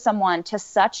expose someone to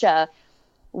such a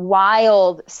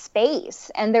wild space.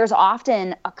 And there's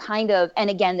often a kind of, and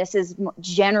again, this is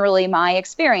generally my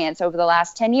experience over the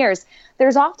last 10 years,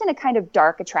 there's often a kind of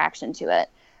dark attraction to it.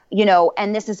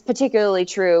 And this is particularly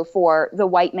true for the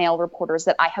white male reporters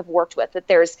that I have worked with, that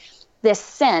there's this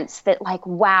sense that like,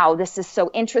 wow, this is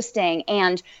so interesting.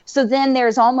 And so then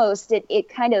there's almost, it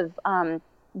kind of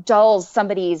dulls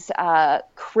somebody's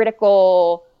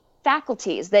critical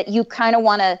faculties, that you kind of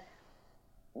want to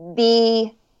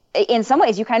be, in some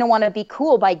ways, you kind of want to be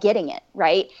cool by getting it,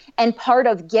 right? And part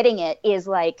of getting it is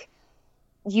like,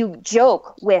 you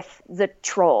joke with the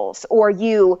trolls, or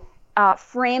you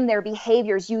frame their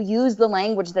behaviors, you use the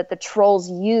language that the trolls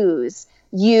use,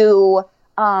 you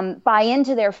buy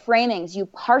into their framings, you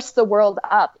parse the world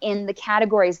up in the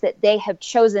categories that they have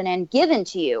chosen and given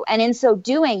to you. And in so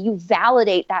doing, you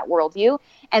validate that worldview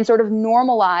and sort of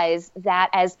normalize that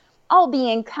as all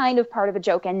being kind of part of a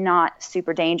joke and not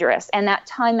super dangerous. And that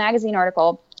Time magazine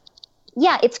article,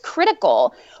 yeah, it's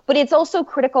critical, but it's also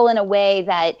critical in a way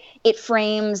that it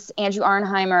frames Andrew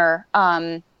Arnheimer,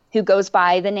 who goes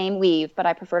by the name Weave, but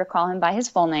I prefer to call him by his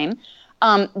full name,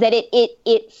 that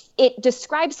it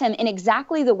describes him in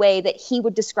exactly the way that he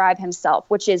would describe himself,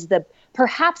 which is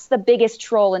perhaps the biggest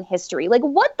troll in history. Like,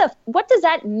 what does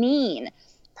that mean?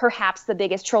 Perhaps the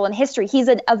biggest troll in history. He's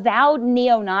an avowed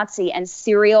neo-Nazi and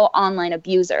serial online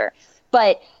abuser.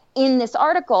 But in this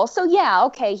article, so yeah,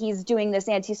 okay, he's doing this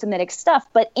anti-Semitic stuff,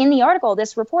 but in the article,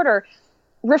 this reporter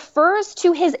refers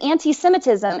to his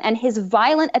anti-Semitism and his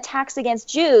violent attacks against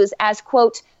Jews as,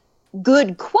 quote,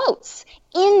 good quotes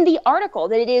in the article,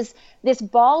 that it is this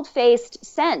bald-faced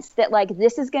sense that, like,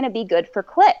 this is going to be good for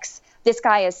clicks. This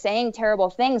guy is saying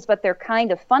terrible things, but they're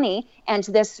kind of funny. And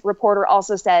this reporter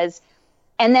also says,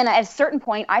 and then at a certain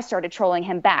point, I started trolling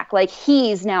him back. Like,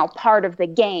 he's now part of the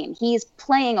game. He's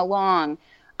playing along.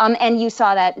 And you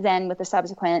saw that then with the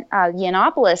subsequent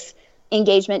Yiannopoulos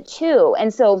engagement too.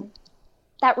 And so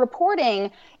that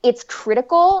reporting, it's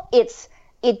critical.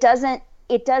 It doesn't,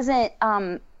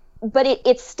 but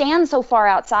it stands so far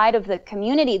outside of the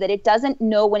community that it doesn't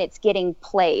know when it's getting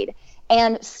played.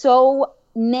 And so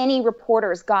many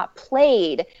reporters got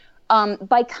played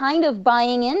by kind of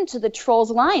buying into the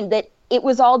trolls line that it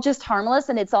was all just harmless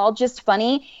and it's all just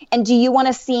funny. And do you want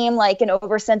to seem like an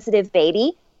oversensitive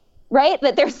baby? Right?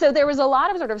 That there was a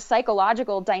lot of sort of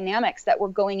psychological dynamics that were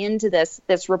going into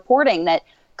this reporting that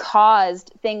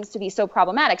caused things to be so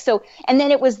problematic. So, and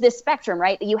then it was this spectrum,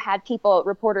 right? You had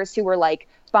reporters who were like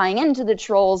buying into the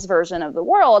trolls version of the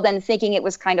world and thinking it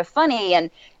was kind of funny, and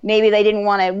maybe they didn't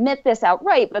want to admit this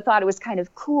outright, but thought it was kind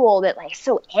of cool, that like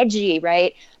so edgy,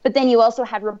 right? But then you also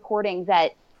had reporting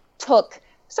that took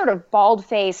sort of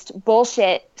bald-faced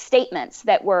bullshit statements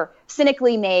that were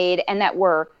cynically made and that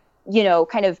were,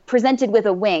 kind of presented with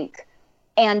a wink.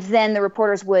 And then the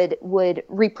reporters would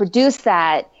reproduce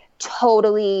that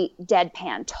totally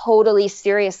deadpan, totally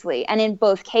seriously. And in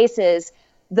both cases,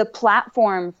 the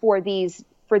platform for these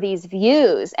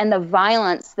views and the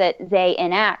violence that they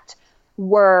enact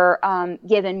were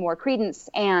given more credence,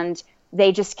 and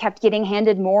they just kept getting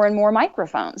handed more and more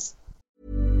microphones.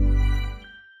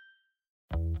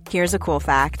 Here's a cool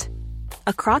fact.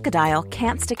 A crocodile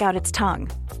can't stick out its tongue.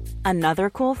 Another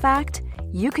cool fact,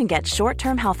 you can get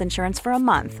short-term health insurance for a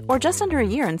month or just under a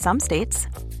year in some states.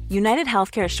 United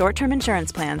Healthcare short-term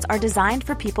insurance plans are designed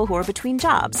for people who are between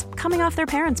jobs, coming off their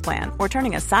parents' plan, or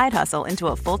turning a side hustle into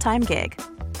a full-time gig.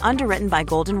 Underwritten by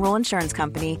Golden Rule Insurance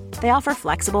Company, they offer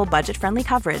flexible, budget-friendly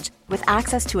coverage with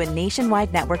access to a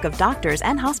nationwide network of doctors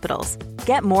and hospitals.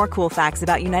 Get more cool facts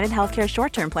about United Healthcare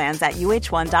short-term plans at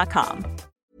uh1.com.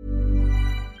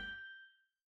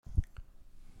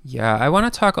 Yeah, I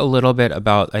want to talk a little bit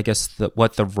about, I guess,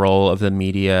 what the role of the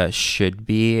media should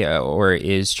be or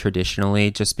is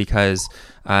traditionally, just because,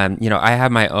 I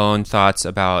have my own thoughts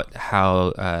about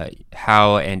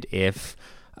how and if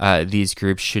these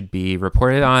groups should be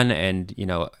reported on. And,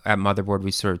 at Motherboard,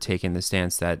 we sort of taken the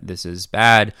stance that this is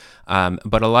bad.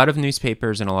 But a lot of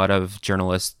newspapers and a lot of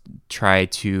journalists try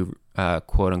to,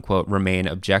 quote unquote, remain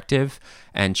objective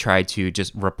and try to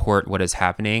just report what is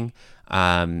happening.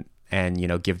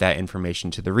 And give that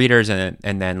information to the readers and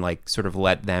then like sort of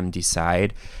let them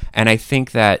decide. And I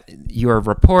think that your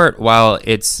report, while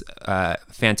it's a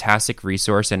fantastic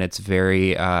resource and it's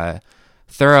very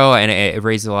thorough and it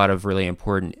raises a lot of really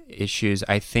important issues,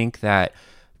 I think that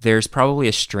there's probably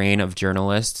a strain of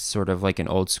journalists, sort of like an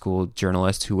old school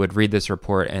journalist, who would read this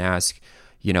report and ask,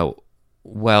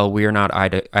 well, we're not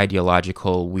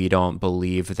ideological. We don't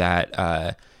believe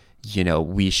that,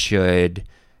 we should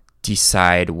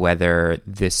decide whether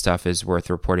this stuff is worth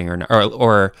reporting or not,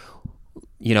 or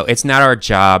it's not our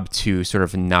job to sort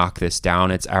of knock this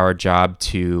down. It's our job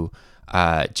to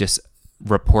just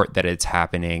report that it's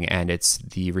happening, and it's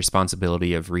the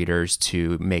responsibility of readers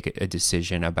to make a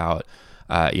decision about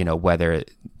whether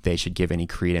they should give any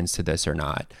credence to this or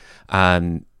not.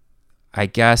 I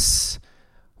guess,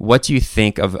 what do you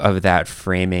think of that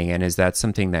framing, and is that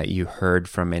something that you heard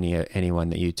from anyone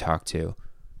that you talked to?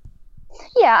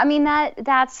 Yeah, I mean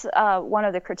that's one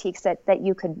of the critiques that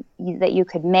you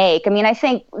could make. I mean, I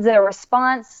think the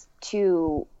response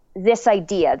to this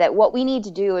idea that what we need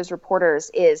to do as reporters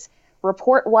is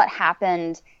report what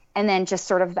happened and then just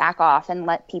sort of back off and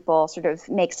let people sort of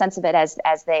make sense of it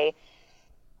as they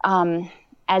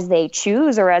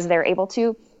choose or as they're able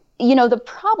to. The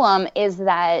problem is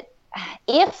that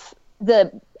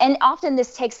and often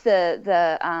this takes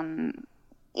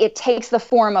it takes the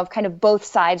form of kind of both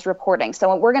sides reporting.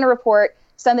 So we're going to report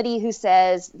somebody who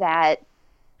says that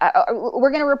we're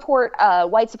going to report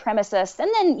white supremacists,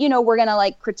 and then, we're going to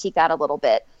like critique that a little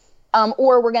bit.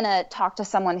 Or we're going to talk to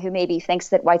someone who maybe thinks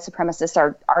that white supremacists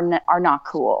are not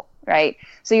cool, right?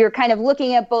 So you're kind of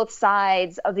looking at both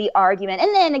sides of the argument.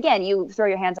 And then again, you throw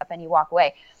your hands up and you walk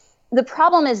away. The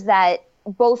problem is that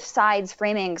both sides'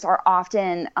 framings are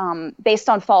often based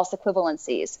on false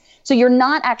equivalencies. So you're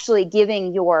not actually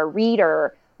giving your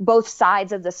reader both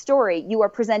sides of the story. You are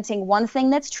presenting one thing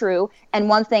that's true and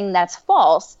one thing that's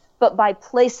false. But by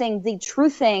placing the true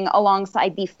thing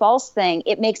alongside the false thing,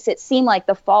 it makes it seem like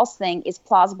the false thing is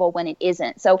plausible when it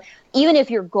isn't. So even if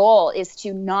your goal is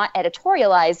to not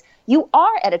editorialize, you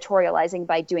are editorializing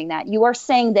by doing that. You are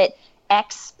saying that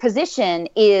X position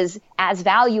is as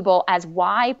valuable as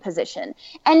Y position.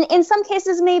 And in some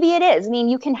cases, maybe it is. I mean,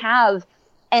 you can have,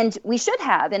 and we should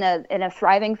have in a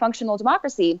thriving functional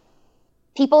democracy,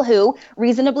 people who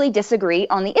reasonably disagree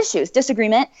on the issues.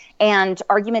 Disagreement and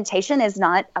argumentation is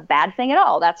not a bad thing at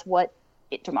all. That's what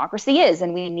democracy is,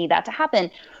 and we need that to happen.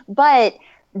 But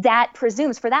that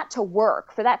presumes, for that to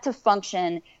work, for that to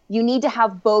function, you need to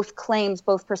have both claims,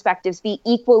 both perspectives be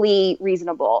equally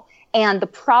reasonable. And the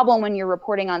problem when you're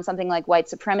reporting on something like white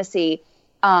supremacy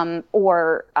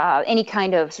or any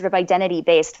kind of sort of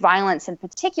identity-based violence in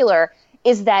particular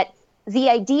is that the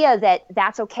idea that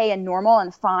that's okay and normal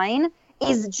and fine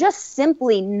is just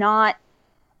simply not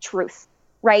truth,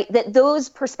 right? That those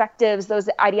perspectives, those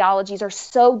ideologies are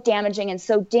so damaging and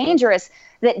so dangerous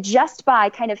that just by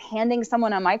kind of handing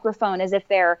someone a microphone as if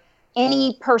they're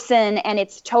any person and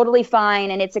it's totally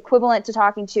fine and it's equivalent to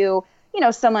talking to,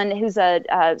 someone who's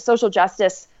a social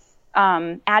justice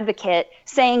advocate,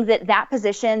 saying that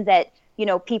position that,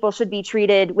 people should be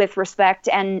treated with respect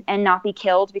and not be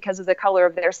killed because of the color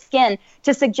of their skin,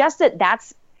 to suggest that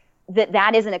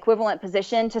that is an equivalent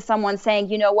position to someone saying,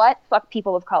 you know what, fuck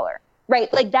people of color,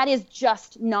 right? Like that is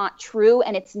just not true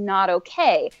and it's not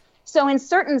okay. So in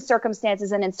certain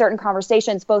circumstances and in certain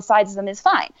conversations, both sides of them is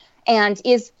fine and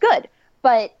is good.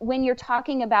 But when you're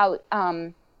talking about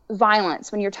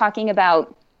violence, when you're talking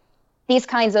about these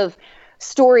kinds of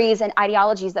stories and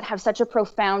ideologies that have such a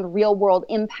profound real world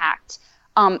impact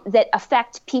that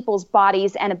affect people's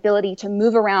bodies and ability to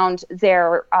move around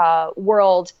their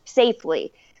world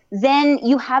safely, then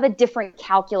you have a different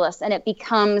calculus and it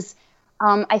becomes,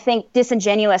 I think,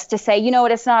 disingenuous to say,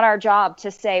 it's not our job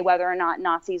to say whether or not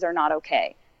Nazis are not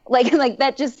okay. Like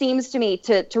that just seems to me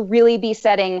to really be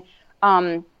setting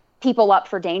people up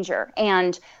for danger.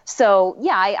 And so,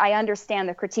 yeah, I understand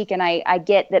the critique and I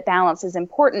get that balance is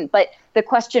important. But the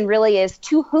question really is,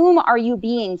 to whom are you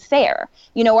being fair?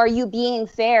 Are you being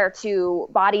fair to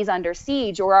bodies under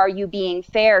siege, or are you being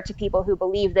fair to people who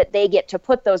believe that they get to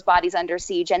put those bodies under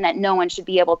siege and that no one should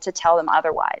be able to tell them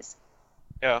otherwise?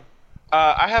 Yeah.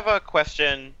 I have a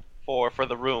question for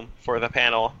the room, for the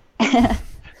panel.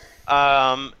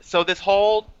 So this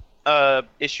whole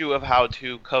issue of how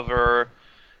to cover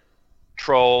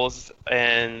trolls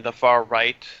and the far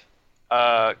right,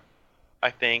 I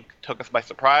think, took us by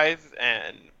surprise,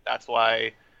 and that's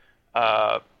why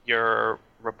your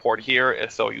report here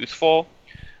is so useful.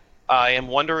 I am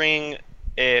wondering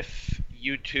if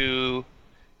you two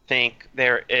think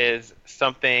there is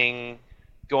something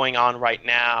going on right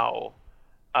now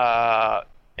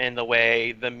in the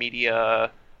way the media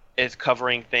is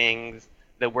covering things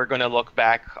that we're going to look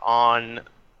back on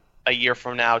a year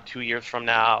from now, 2 years from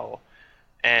now,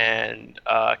 and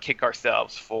kick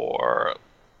ourselves for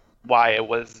why it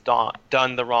was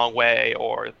done the wrong way,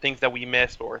 or things that we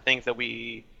missed, or things that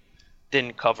we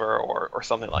didn't cover, or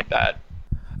something like that.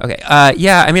 Okay.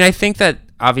 Yeah, I mean, I think that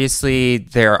obviously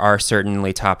there are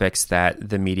certainly topics that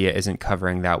the media isn't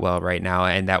covering that well right now,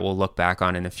 and that we'll look back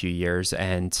on in a few years,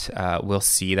 and we'll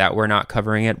see that we're not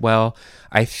covering it well.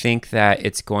 I think that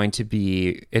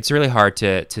it's really hard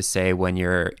to say when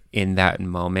you're in that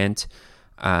moment.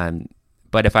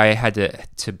 But if I had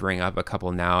to bring up a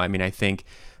couple now, I mean, I think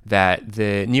that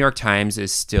the New York Times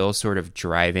is still sort of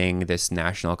driving this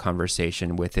national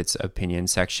conversation with its opinion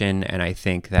section. And I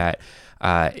think that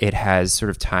it has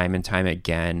sort of time and time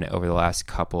again over the last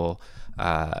couple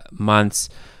months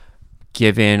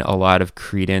given a lot of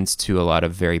credence to a lot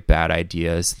of very bad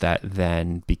ideas that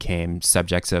then became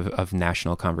subjects of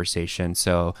national conversation.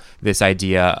 So this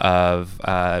idea of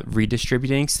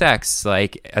redistributing sex,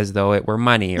 like as though it were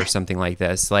money or something like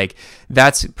this, like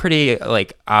that's pretty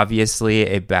like obviously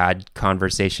a bad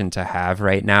conversation to have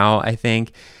right now, I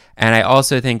think. And I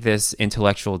also think this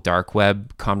intellectual dark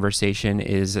web conversation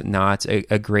is not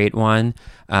a great one.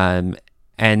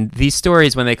 And these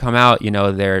stories, when they come out, you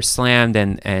know, they're slammed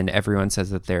and everyone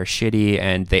says that they're shitty,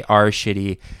 and they are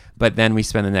shitty. But then we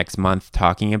spend the next month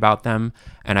talking about them.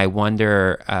 And I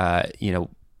wonder,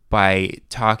 by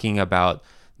talking about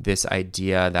this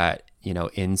idea that, you know,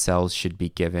 incels should be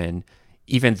given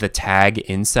even the tag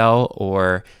incel,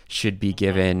 or should be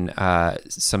given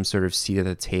some sort of seat at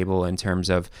the table in terms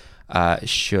of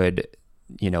should,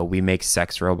 you know, we make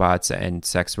sex robots and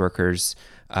sex workers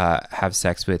have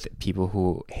sex with people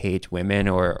who hate women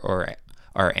or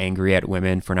are angry at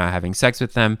women for not having sex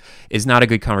with them, is not a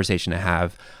good conversation to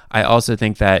have. I also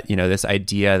think that, you know, this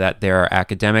idea that there are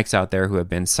academics out there who have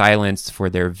been silenced for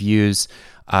their views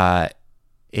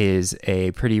is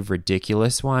a pretty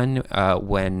ridiculous one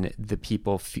when the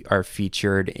people are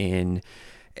featured in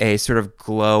a sort of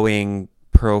glowing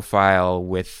profile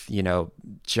with, you know,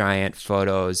 giant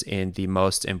photos in the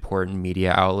most important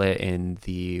media outlet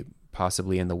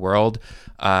possibly in the world,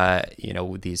 you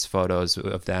know, these photos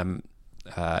of them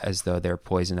as though they're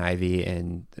Poison Ivy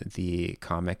in the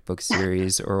comic book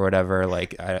series or whatever.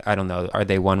 Like, I don't know, are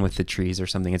they one with the trees or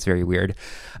something? It's very weird.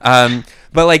 But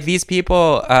like these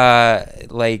people,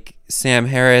 like Sam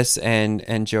Harris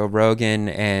and Joe Rogan,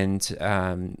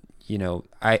 and you know,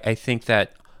 I think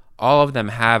that all of them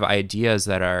have ideas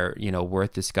that are, you know,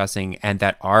 worth discussing and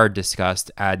that are discussed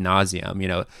ad nauseum. You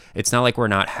know, it's not like we're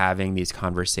not having these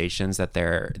conversations that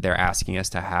they're asking us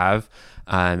to have.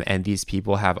 And these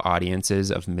people have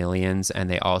audiences of millions, and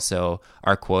they also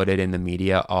are quoted in the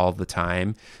media all the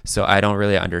time. So I don't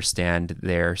really understand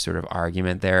their sort of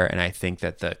argument there. And I think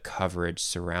that the coverage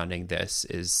surrounding this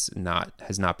has not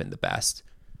been the best.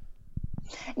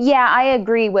 Yeah, I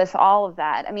agree with all of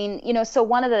that. I mean, you know, so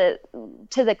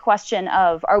to the question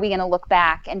of, are we going to look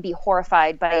back and be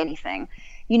horrified by anything?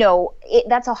 You know,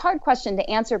 that's a hard question to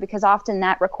answer, because often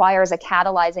that requires a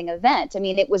catalyzing event. I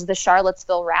mean, it was the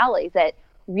Charlottesville rally that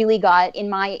really got, in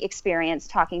my experience,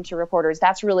 talking to reporters,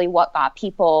 that's really what got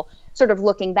people sort of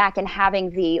looking back and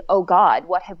having the, oh God,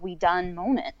 what have we done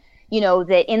moment? You know,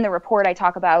 that in the report I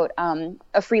talk about a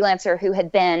freelancer who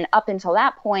had been up until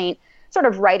that point sort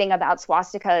of writing about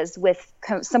swastikas with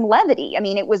some levity. I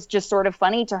mean, it was just sort of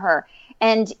funny to her.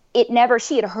 And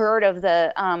she had heard of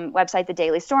the website, the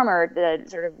Daily Stormer, the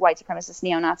sort of white supremacist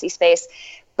neo-Nazi space,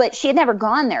 but she had never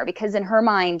gone there because in her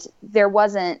mind, there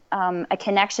wasn't a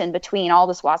connection between all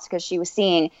the swastikas she was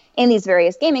seeing in these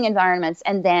various gaming environments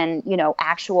and then, you know,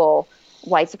 actual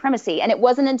white supremacy. And it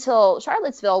wasn't until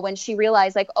Charlottesville when she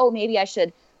realized, like, oh, maybe I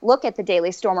should look at the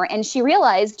Daily Stormer. And she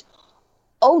realized,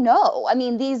 oh no, I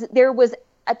mean, there was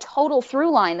a total through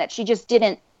line that she just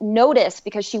didn't notice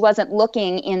because she wasn't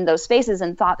looking in those spaces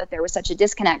and thought that there was such a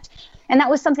disconnect. And that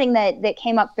was something that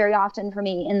came up very often for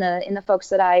me in the folks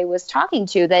that I was talking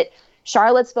to, that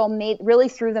Charlottesville really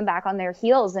threw them back on their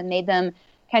heels and made them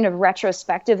kind of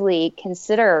retrospectively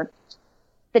consider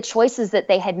the choices that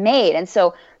they had made. And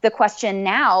so the question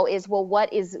now is, well,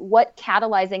 what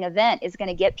catalyzing event is going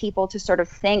to get people to sort of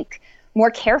think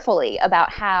more carefully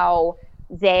about how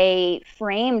they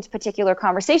framed particular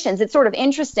conversations? It's sort of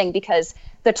interesting because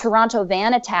the Toronto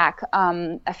van attack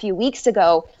a few weeks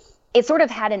ago, it sort of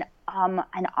had an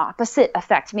opposite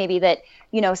effect, maybe, that,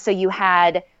 so you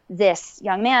had this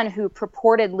young man who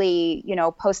purportedly,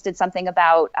 posted something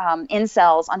about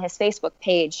incels on his Facebook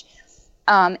page.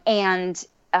 And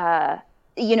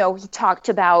he talked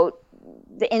about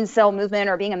the incel movement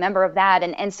or being a member of that.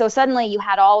 And so suddenly you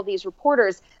had all of these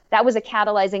reporters. That was a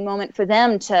catalyzing moment for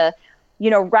them to,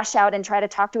 rush out and try to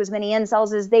talk to as many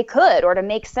incels as they could, or to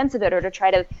make sense of it, or to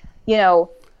try to,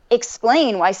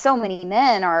 explain why so many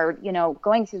men are,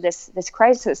 going through this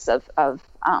crisis of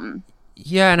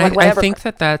yeah, and I think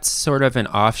that that's sort of an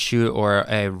offshoot or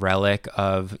a relic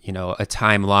of, a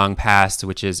time long past,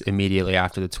 which is immediately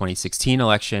after the 2016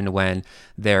 election, when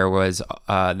there was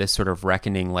this sort of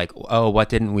reckoning, like, oh, what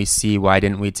didn't we see? Why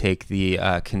didn't we take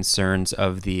the concerns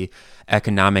of the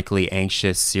economically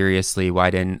anxious seriously? Why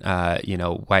didn't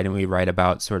we write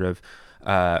about sort of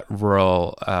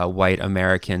rural white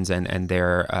Americans and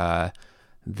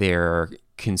their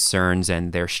concerns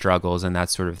and their struggles and that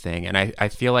sort of thing? And I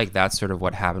feel like that's sort of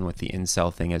what happened with the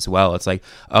incel thing as well. It's like,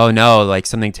 oh no, like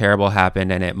something terrible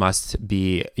happened and it must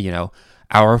be,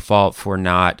 our fault for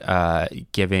not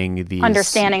giving these...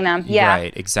 Understanding them, yeah.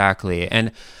 Right, exactly.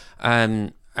 And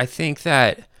I think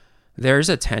that there's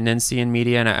a tendency in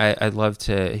media, and I'd love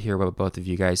to hear what both of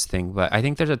you guys think, but I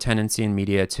think there's a tendency in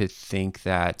media to think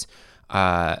that,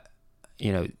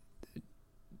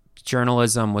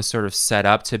 journalism was sort of set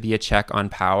up to be a check on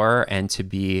power and to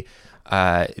be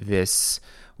this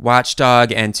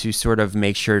watchdog and to sort of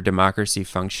make sure democracy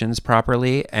functions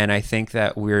properly. And I think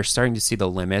that we're starting to see the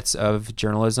limits of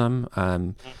journalism.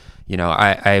 I'm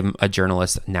a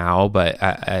journalist now, but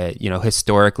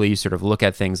historically you sort of look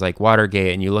at things like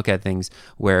Watergate and you look at things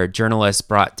where journalists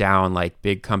brought down like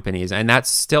big companies, and that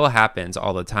still happens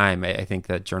all the time. I think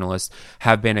that journalists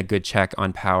have been a good check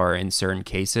on power in certain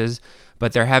cases,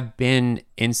 but there have been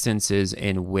instances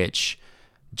in which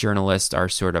journalists are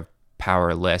sort of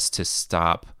powerless to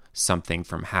stop something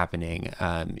from happening,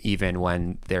 even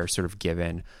when they're sort of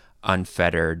given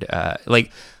unfettered,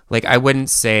 like I wouldn't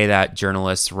say that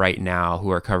journalists right now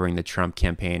who are covering the Trump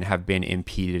campaign have been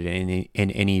impeded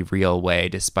in any real way,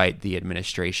 despite the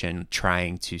administration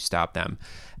trying to stop them.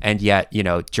 And yet,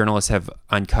 journalists have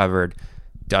uncovered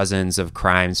dozens of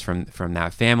crimes from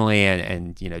that family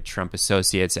and Trump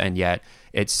associates, and yet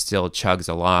it still chugs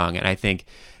along. And I think,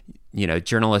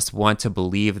 journalists want to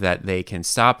believe that they can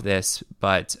stop this,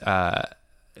 but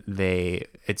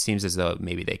it seems as though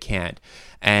maybe they can't.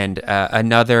 And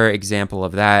another example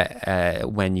of that,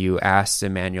 when you asked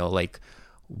Emmanuel, like,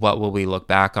 what will we look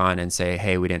back on and say,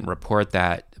 hey, we didn't report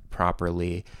that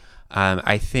properly?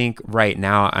 I think right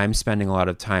now I'm spending a lot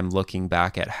of time looking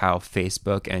back at how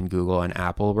Facebook and Google and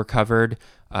Apple were covered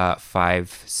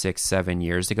 5, 6, 7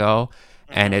 years ago.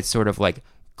 And it's sort of like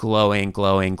glowing.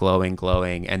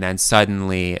 And then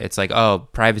suddenly it's like, oh,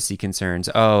 privacy concerns.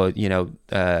 Oh,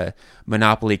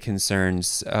 monopoly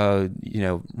concerns. Oh,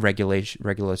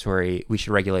 regulatory, we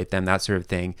should regulate them, that sort of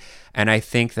thing. And I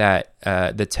think that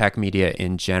the tech media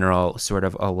in general sort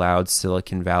of allowed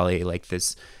Silicon Valley, like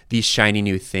these shiny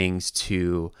new things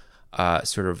to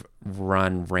sort of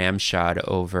run ramshot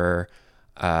over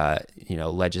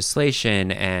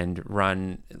legislation and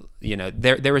run,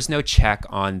 there was no check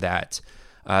on that.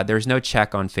 There was no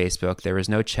check on Facebook. There was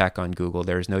no check on Google.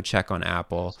 There was no check on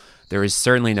Apple. There was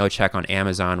certainly no check on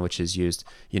Amazon, which has used,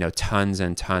 tons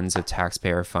and tons of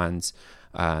taxpayer funds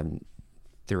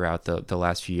throughout the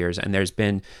last few years. And there's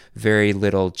been very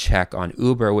little check on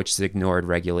Uber, which has ignored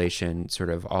regulation sort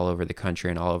of all over the country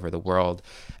and all over the world.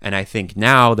 And I think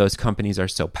now those companies are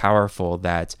so powerful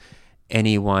that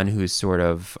anyone who's sort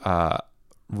of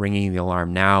ringing the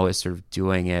alarm now is sort of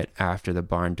doing it after the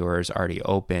barn door is already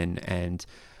open. And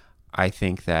I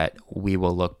think that we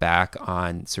will look back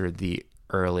on sort of the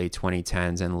early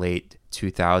 2010s and late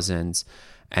 2000s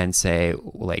and say,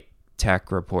 like, tech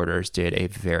reporters did a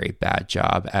very bad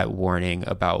job at warning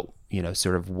about,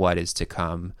 sort of what is to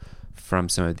come from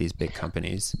some of these big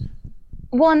companies.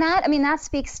 Well, and that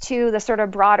speaks to the sort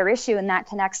of broader issue, and that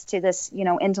connects to this,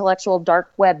 intellectual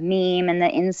dark web meme and the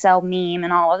incel meme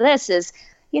and all of this is,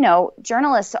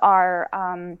 journalists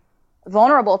are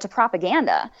vulnerable to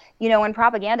propaganda, and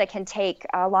propaganda can take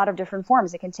a lot of different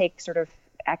forms. It can take sort of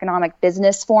economic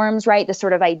business forms, right? The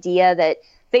sort of idea that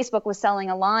Facebook was selling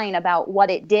a line about what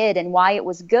it did and why it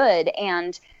was good.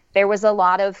 And there was a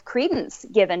lot of credence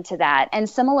given to that. And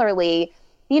similarly,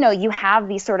 you have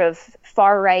these sort of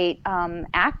far right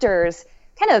actors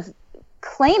kind of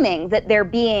claiming that they're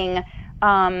being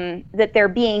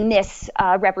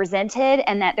misrepresented,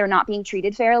 and that they're not being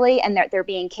treated fairly, and that they're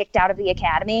being kicked out of the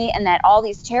academy, and that all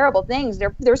these terrible things,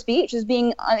 their speech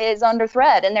is under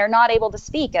threat, and they're not able to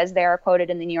speak, as they're quoted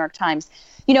in the New York Times.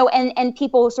 And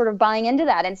people sort of buying into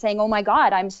that and saying, oh my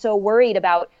God, I'm so worried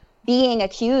about being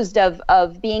accused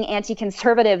of being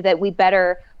anti-conservative that we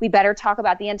better talk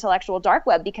about the intellectual dark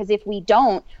web, because if we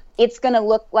don't, it's going to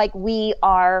look like we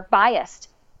are biased.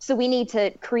 So we need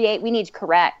to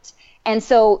correct. And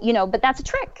so, but that's a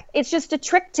trick. It's just a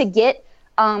trick to get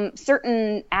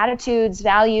certain attitudes,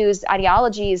 values,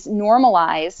 ideologies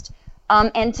normalized,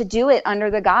 and to do it under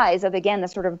the guise of, again, the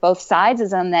sort of both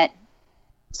sidesism that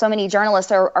so many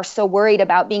journalists are so worried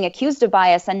about being accused of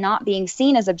bias and not being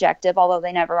seen as objective, although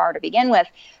they never are to begin with,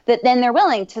 that then they're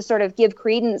willing to sort of give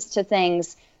credence to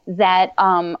things that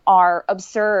are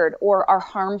absurd or are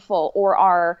harmful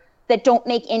or that don't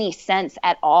make any sense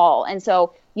at all. And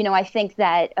so, I think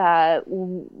that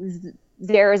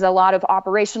there is a lot of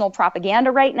operational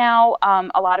propaganda right now,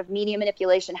 a lot of media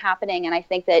manipulation happening. And I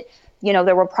think that,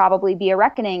 there will probably be a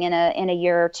reckoning in a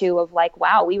year or two of like,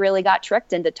 wow, we really got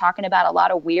tricked into talking about a lot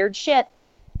of weird shit.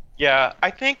 Yeah, I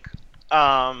think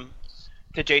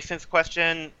to Jason's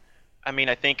question,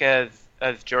 I think as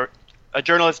a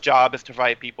journalist's job is to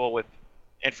provide people with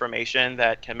information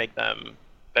that can make them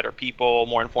better people,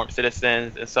 more informed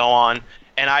citizens, and so on.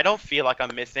 And I don't feel like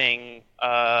I'm missing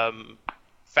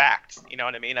facts. You know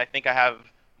what I mean? I think I have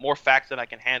more facts than I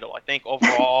can handle. I think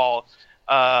overall,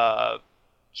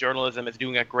 journalism is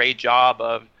doing a great job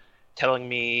of telling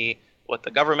me what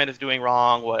the government is doing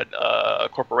wrong, what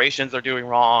corporations are doing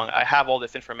wrong. I have all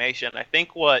this information. I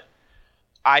think what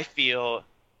I feel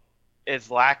is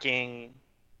lacking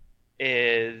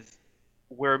is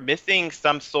we're missing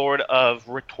some sort of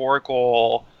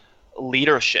rhetorical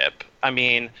leadership.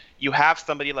 You have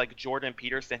somebody like Jordan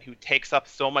Peterson who takes up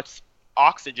so much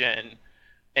oxygen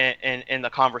in the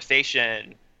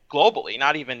conversation globally,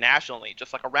 not even nationally,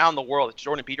 just like around the world. It's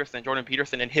Jordan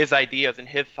Peterson and his ideas and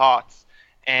his thoughts.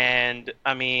 And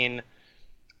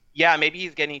yeah, maybe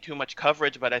he's getting too much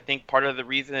coverage, but I think part of the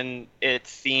reason it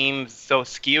seems so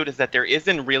skewed is that there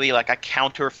isn't really like a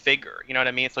counter figure. You know what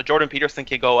I mean? So Jordan Peterson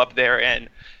can go up there and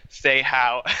say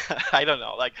how, I don't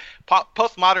know, like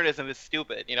postmodernism is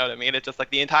stupid. You know what I mean? It's just like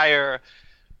the entire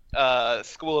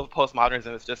school of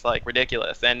postmodernism is just like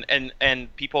ridiculous. And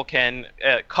people can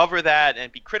cover that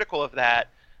and be critical of that.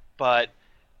 But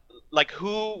like,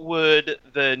 who would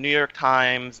the New York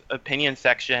Times opinion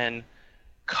section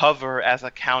cover as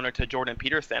a counter to Jordan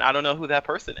Peterson? I don't know who that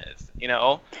person is,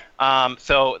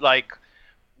 so like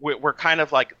we're kind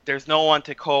of like there's no one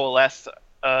to coalesce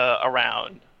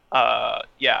around.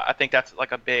 I think that's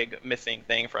like a big missing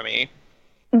thing for me.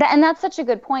 And that's such a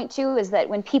good point too, is that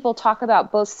when people talk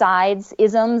about both sides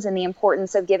isms and the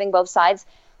importance of giving both sides,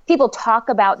 people talk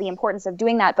about the importance of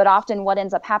doing that, but often what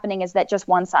ends up happening is that just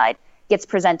one side gets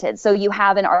presented. So you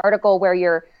have an article where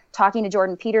you're talking to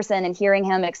Jordan Peterson and hearing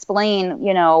him explain,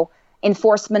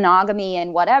 enforced monogamy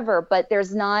and whatever, but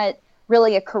there's not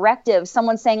really a corrective.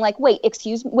 Someone saying like, wait,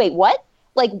 what?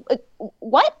 Like,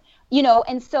 what?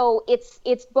 And so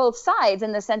it's both sides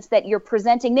in the sense that you're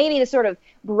presenting maybe the sort of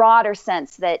broader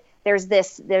sense that there's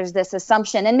this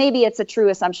assumption, and maybe it's a true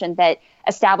assumption that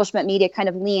establishment media kind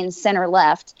of leans center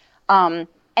left, and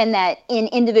that in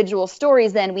individual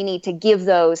stories, then we need to give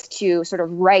those to sort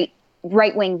of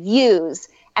right-wing views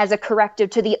as a corrective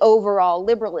to the overall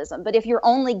liberalism. But if you're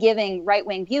only giving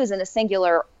right-wing views in a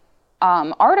singular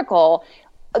article,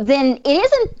 then it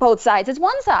isn't both sides. It's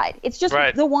one side. It's just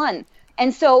the one.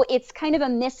 And so it's kind of a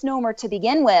misnomer to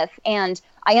begin with. And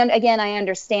I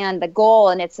understand the goal,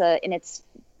 and it's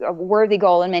a worthy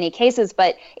goal in many cases,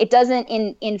 but it doesn't,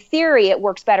 in theory, it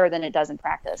works better than it does in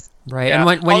practice. Right. Yeah.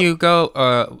 And when you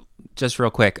go, just real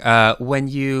quick, when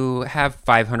you have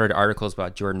 500 articles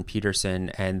about Jordan Peterson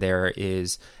and there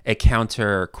is a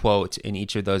counter quote in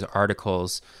each of those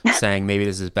articles saying maybe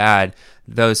this is bad,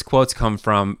 those quotes come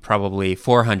from probably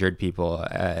 400 people.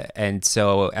 And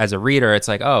so as a reader, it's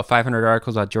like, 500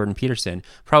 articles about Jordan Peterson,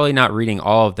 probably not reading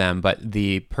all of them, but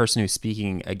the person who's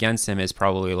speaking against him is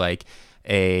probably like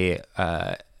an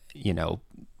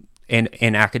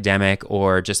academic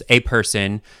or just a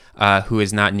person who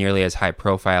is not nearly as high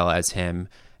profile as him.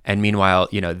 And meanwhile,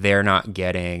 they're not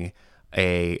getting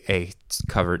a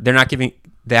cover. They're not giving,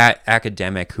 that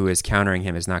academic who is countering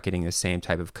him is not getting the same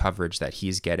type of coverage that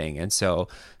he's getting. And so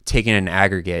taking an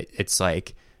aggregate, it's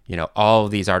like, all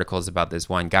of these articles about this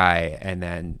one guy, and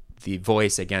then the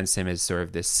voice against him is sort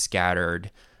of this scattered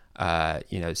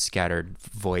scattered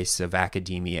voice of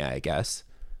academia, I guess.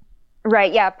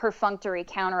 Right. Yeah. Perfunctory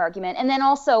counter argument. And then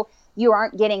also you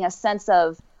aren't getting a sense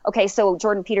of, okay, so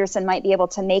Jordan Peterson might be able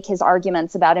to make his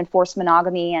arguments about enforced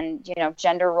monogamy and,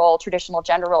 traditional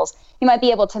gender roles. He might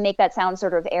be able to make that sound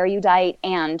sort of erudite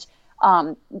and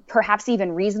perhaps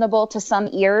even reasonable to some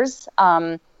ears.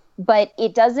 But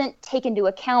it doesn't take into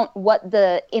account what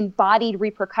the embodied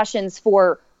repercussions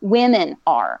for women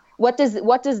are. What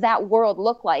does that world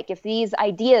look like if these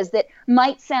ideas that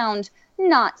might sound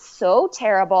not so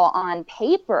terrible on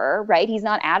paper, right? He's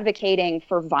not advocating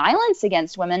for violence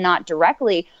against women, not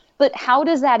directly, but how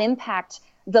does that impact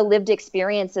the lived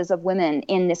experiences of women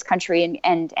in this country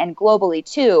and globally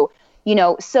too?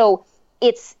 So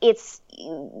it's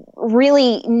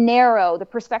really narrow. The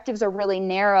perspectives are really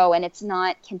narrow, and it's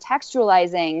not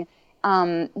contextualizing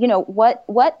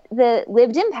what the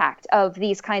lived impact of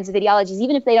these kinds of ideologies,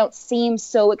 even if they don't seem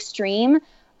so extreme,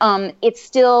 it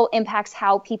still impacts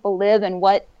how people live and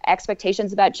what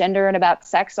expectations about gender and about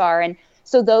sex are. And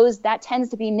so that tends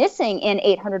to be missing in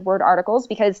 800-word articles,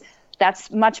 because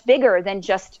that's much bigger than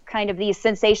just kind of these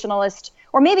sensationalist,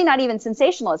 or maybe not even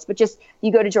sensationalist, but just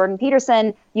you go to Jordan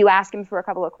Peterson, you ask him for a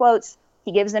couple of quotes,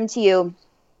 he gives them to you.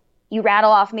 You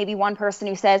rattle off maybe one person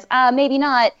who says, maybe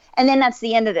not, and then that's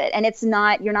the end of it. And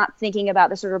you're not thinking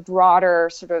about the sort of broader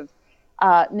sort of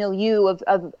milieu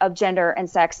of gender and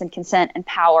sex and consent and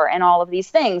power and all of these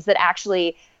things that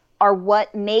actually are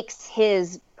what makes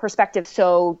his perspective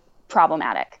so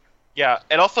problematic. Yeah,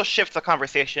 it also shifts the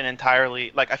conversation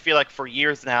entirely. Like, I feel like for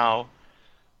years now,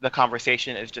 the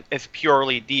conversation is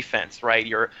purely defense, right?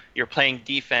 You're playing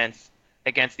defense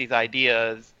against these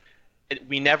ideas.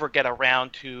 We never get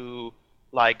around to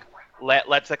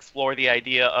let's explore the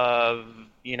idea of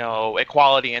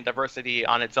equality and diversity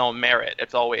on its own merit.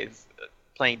 It's always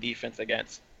playing defense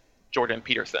against Jordan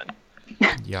Peterson.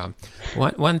 Yeah.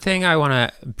 One thing I want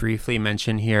to briefly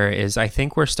mention here is I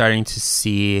think we're starting to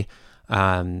see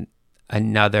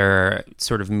another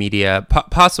sort of media,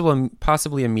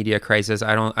 possibly a media crisis.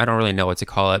 I don't really know what to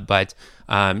call it, but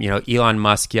Elon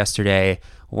Musk yesterday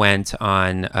went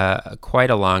on quite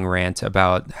a long rant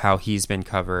about how he's been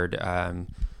covered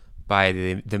by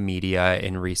the media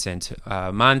in recent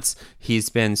months. He's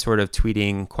been sort of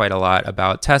tweeting quite a lot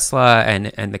about Tesla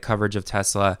and the coverage of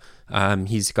Tesla.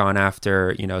 He's gone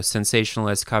after,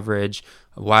 sensationalist coverage.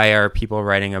 Why are people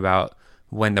writing about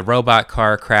when the robot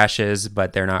car crashes,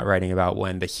 but they're not writing about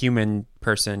when the human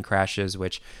person crashes,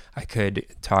 which I could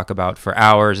talk about for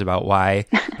hours about why.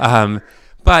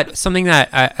 But something that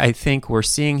I think we're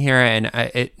seeing here,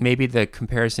 and maybe the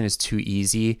comparison is too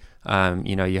easy.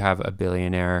 You have a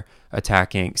billionaire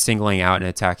singling out and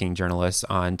attacking journalists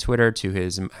on Twitter to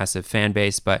his massive fan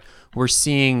base, but we're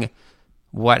seeing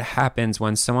what happens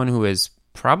when someone who is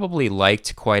probably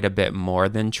liked quite a bit more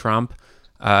than Trump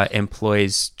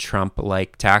employs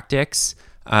Trump-like tactics,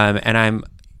 and I'm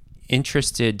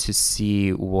interested to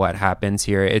see what happens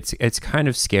here. It's kind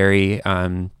of scary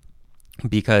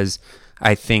because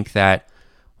I think that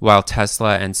while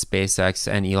Tesla and SpaceX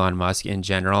and Elon Musk in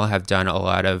general have done a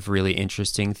lot of really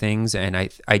interesting things, and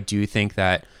I do think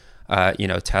that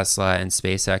Tesla and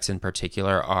SpaceX in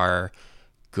particular are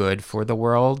good for the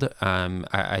world.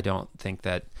 I don't think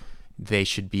that they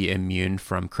should be immune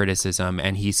from criticism,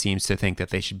 and he seems to think that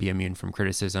they should be immune from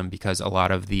criticism because a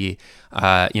lot of the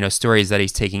stories that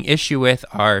he's taking issue with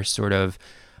are sort of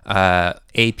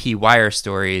AP wire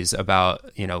stories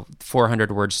about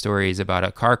 400-word stories about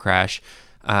a car crash,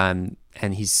 and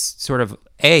he's sort of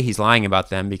he's lying about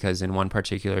them because in one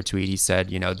particular tweet he said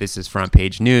this is front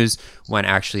page news when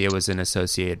actually it was an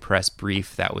Associated Press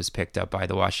brief that was picked up by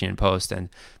the Washington Post and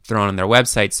thrown on their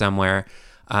website somewhere.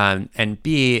 And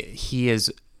B, he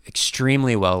is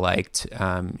extremely well liked.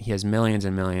 He has millions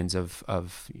and millions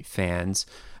of fans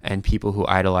and people who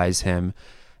idolize him.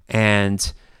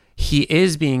 And he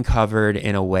is being covered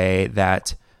in a way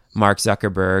that Mark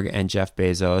Zuckerberg and Jeff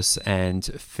Bezos and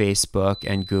Facebook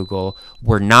and Google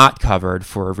were not covered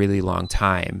for a really long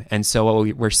time. And so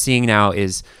what we're seeing now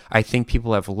is I think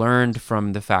people have learned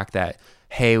from the fact that,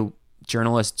 hey,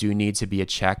 journalists do need to be a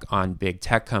check on big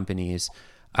tech companies.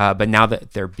 But now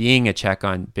that they're being a check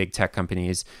on big tech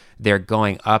companies, they're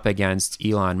going up against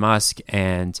Elon Musk,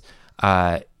 and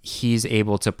he's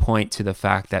able to point to the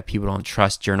fact that people don't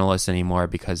trust journalists anymore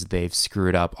because they've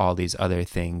screwed up all these other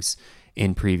things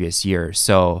in previous years.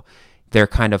 So they're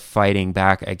kind of fighting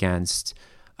back against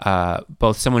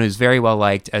both someone who's very well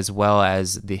liked as well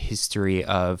as the history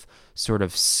of sort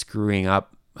of screwing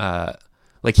up.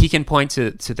 Like he can point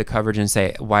to the coverage and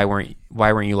say, why weren't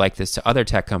you like this to other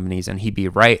tech companies? And he'd be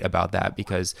right about that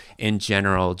because in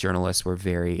general, journalists were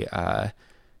very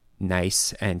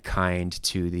nice and kind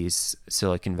to these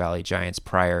Silicon Valley giants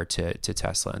prior to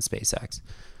Tesla and SpaceX.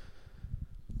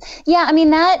 Yeah, I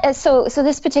mean so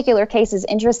this particular case is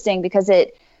interesting because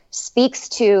it speaks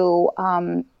to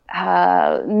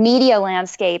media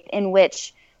landscape in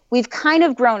which we've kind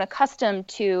of grown accustomed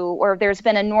to, or there's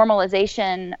been a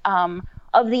normalization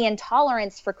of the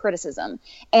intolerance for criticism,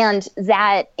 and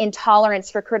that intolerance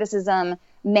for criticism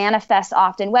manifests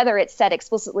often, whether it's said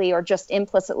explicitly or just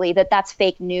implicitly, that's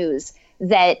fake news.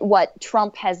 That what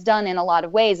Trump has done in a lot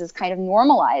of ways is kind of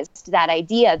normalized that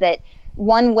idea that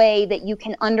one way that you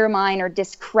can undermine or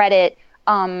discredit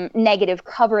negative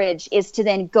coverage is to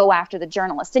then go after the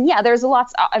journalist. And yeah, there's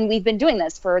lots, and we've been doing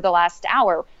this for the last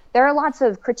hour. There are lots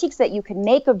of critiques that you can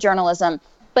make of journalism,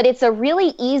 but it's a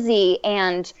really easy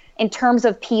and, in terms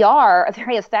of PR, a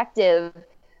very effective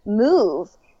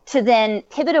move to then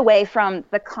pivot away from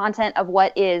the content of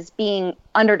what is being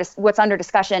what's under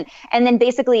discussion, and then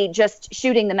basically just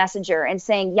shooting the messenger and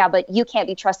saying, yeah, but you can't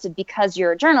be trusted because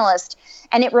you're a journalist.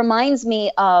 And it reminds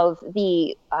me of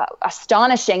the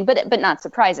astonishing, but not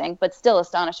surprising, but still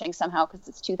astonishing somehow because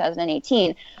it's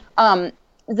 2018,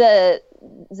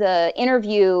 the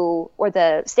interview or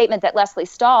the statement that Leslie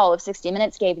Stahl of 60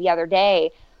 Minutes gave the other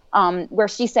day, where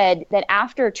she said that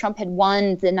after Trump had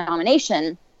won the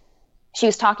nomination, she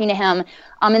was talking to him,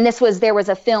 and there was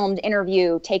a filmed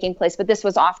interview taking place, but this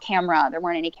was off camera. There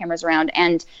weren't any cameras around.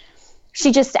 And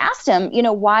she just asked him,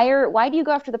 why do you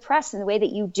go after the press in the way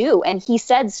that you do? And he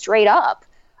said straight up,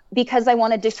 because I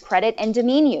want to discredit and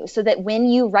demean you so that when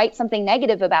you write something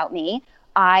negative about me,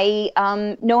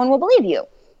 no one will believe you.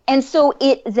 And so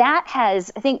that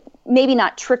has, I think, maybe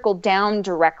not trickled down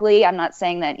directly. I'm not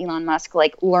saying that Elon Musk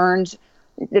learned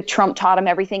that Trump taught him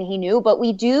everything he knew, but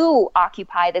we do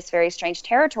occupy this very strange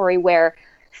territory where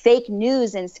fake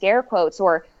news in scare quotes,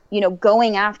 or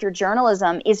going after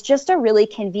journalism, is just a really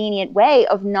convenient way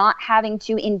of not having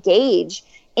to engage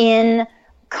in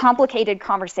complicated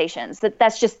conversations.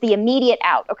 That's just the immediate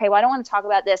out. Okay, well, I don't want to talk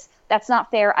about this. That's not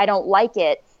fair. I don't like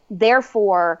it.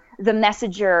 Therefore, the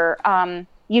messenger,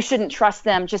 you shouldn't trust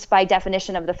them just by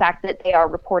definition of the fact that they are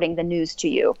reporting the news to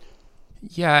you.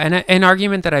 Yeah, and an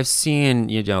argument that I've seen,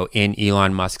 in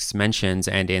Elon Musk's mentions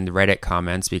and in the Reddit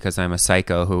comments, because I'm a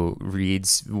psycho who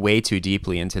reads way too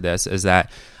deeply into this, is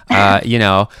that,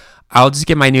 I'll just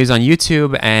get my news on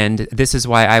YouTube, and this is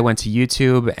why I went to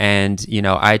YouTube, and,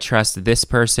 I trust this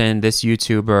person, this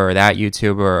YouTuber, or that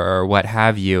YouTuber, or what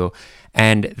have you.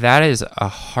 And that is a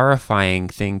horrifying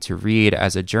thing to read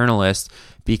as a journalist,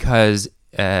 because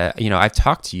I've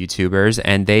talked to YouTubers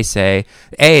and they say,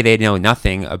 they know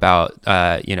nothing about,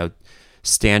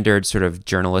 standard sort of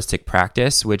journalistic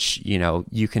practice, which,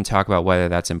 you can talk about whether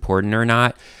that's important or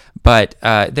not. But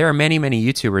there are many, many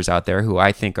YouTubers out there who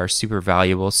I think are super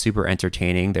valuable, super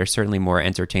entertaining. They're certainly more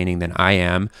entertaining than I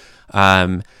am.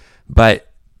 But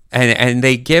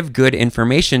they give good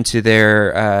information to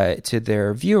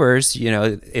their viewers.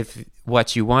 If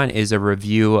what you want is a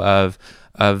review of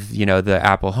the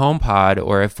Apple HomePod,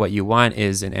 or if what you want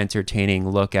is an entertaining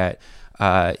look at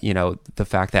the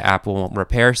fact that Apple won't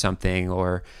repair something,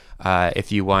 or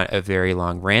if you want a very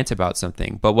long rant about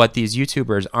something. But what these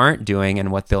YouTubers aren't doing,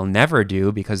 and what they'll never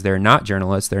do, because they're not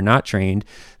journalists, they're not trained,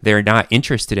 they're not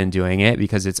interested in doing it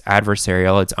because it's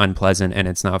adversarial, it's unpleasant, and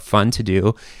it's not fun to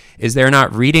do, is they're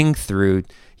not reading through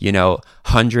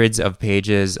hundreds of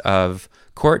pages of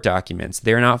court documents.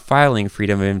 They're not filing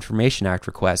Freedom of Information Act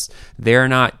requests. They're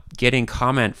not getting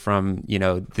comment from,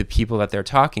 the people that they're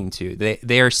talking to.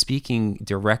 They are speaking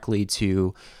directly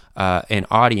to an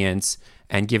audience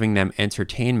and giving them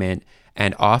entertainment.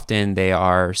 And often they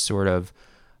are sort of,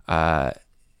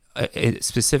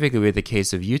 specifically with the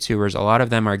case of YouTubers, a lot of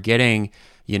them are getting,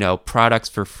 products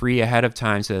for free ahead of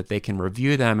time so that they can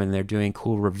review them, and they're doing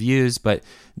cool reviews. But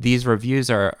these reviews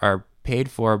are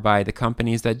paid for by the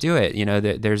companies that do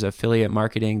it. There's affiliate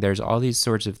marketing, there's all these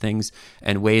sorts of things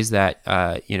and ways that,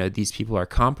 these people are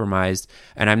compromised.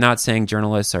 And I'm not saying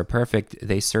journalists are perfect.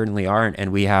 They certainly aren't.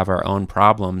 And we have our own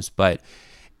problems. But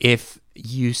if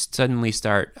you suddenly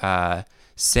start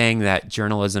saying that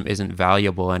journalism isn't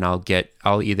valuable, and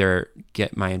I'll either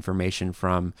get my information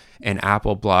from an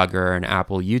Apple blogger, an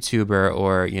Apple YouTuber,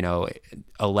 or,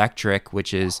 Electric,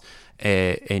 which is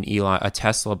a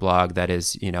Tesla blog that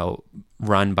is,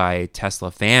 run by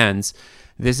Tesla fans.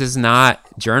 This is not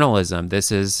journalism.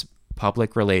 This is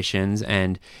public relations.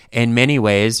 And in many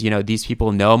ways, these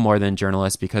people know more than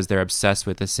journalists because they're obsessed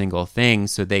with a single thing.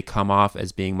 So they come off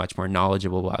as being much more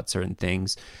knowledgeable about certain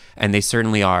things. And they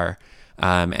certainly are.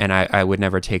 And I would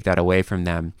never take that away from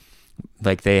them.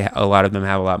 A lot of them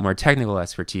have a lot more technical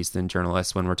expertise than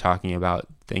journalists when we're talking about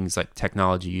things like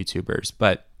technology YouTubers.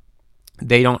 But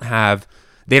they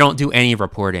don't do any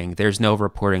reporting. There's no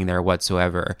reporting there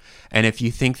whatsoever. And if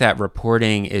you think that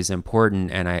reporting is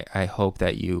important, and I hope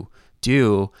that you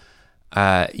do,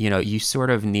 you sort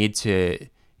of need to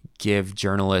give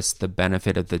journalists the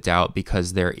benefit of the doubt,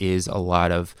 because there is a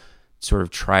lot of sort of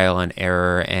trial and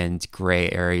error and gray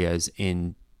areas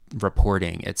in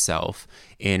reporting itself,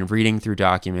 in reading through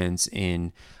documents,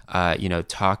 in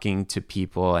talking to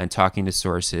people and talking to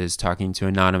sources, talking to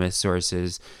anonymous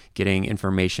sources, getting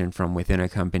information from within a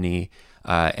company,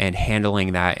 and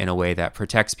handling that in a way that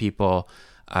protects people,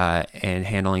 and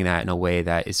handling that in a way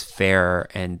that is fair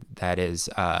and that is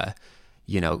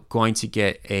going to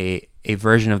get a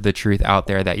version of the truth out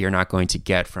there that you're not going to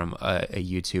get from a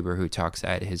YouTuber who talks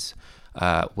at his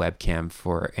webcam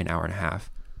for an hour and a half.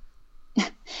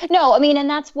 No, I mean, and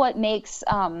that's what makes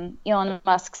Elon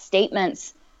Musk's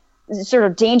statements sort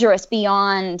of dangerous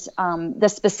beyond the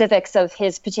specifics of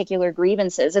his particular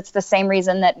grievances. It's the same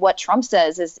reason that what Trump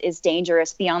says is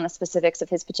dangerous beyond the specifics of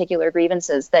his particular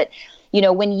grievances. That,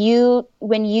 when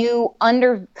you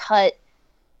undercut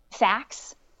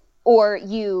facts, or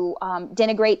you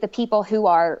denigrate the people who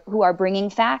are bringing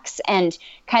facts, and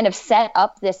kind of set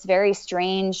up this very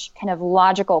strange kind of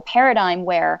logical paradigm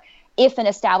where if an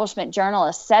establishment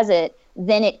journalist says it,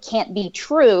 then it can't be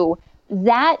true,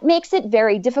 that makes it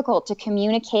very difficult to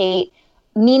communicate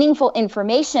meaningful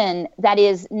information that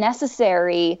is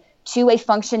necessary to a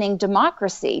functioning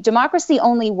democracy. Democracy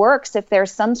only works if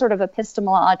there's some sort of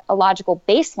epistemological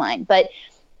baseline. But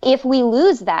if we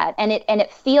lose that, and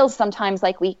it feels sometimes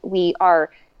like we are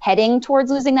heading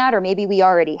towards losing that, or maybe we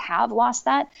already have lost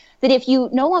that if you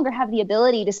no longer have the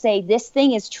ability to say this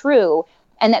thing is true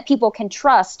and that people can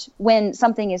trust when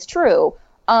something is true,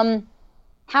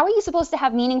 how are you supposed to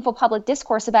have meaningful public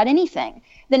discourse about anything?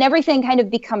 Then everything kind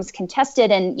of becomes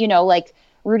contested, and like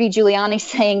Rudy Giuliani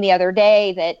saying the other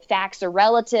day that facts are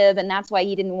relative, and that's why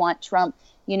he didn't want Trump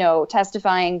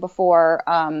testifying before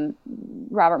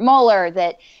Robert Mueller,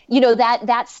 that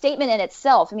that statement in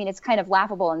itself, I mean, it's kind of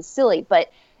laughable and silly,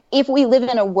 but if we live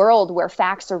in a world where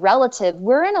facts are relative,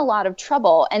 we're in a lot of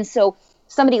trouble. And so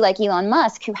somebody like Elon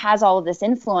Musk, who has all of this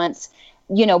influence,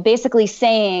 basically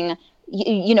saying,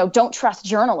 don't trust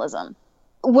journalism.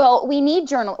 Well, we need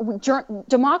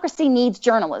democracy needs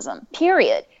journalism,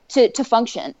 period, to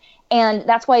function. And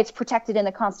that's why it's protected in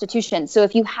the Constitution. So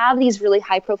if you have these really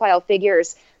high-profile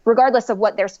figures, regardless of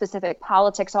what their specific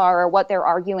politics are or what they're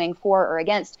arguing for or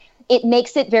against, it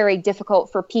makes it very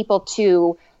difficult for people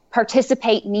to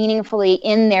participate meaningfully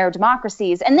in their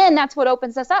democracies. And then that's what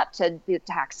opens us up to the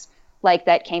attacks like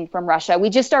that came from Russia. We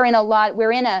just are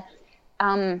we're in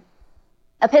a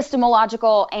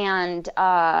epistemological and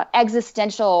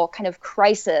existential kind of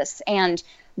crisis, and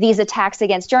these attacks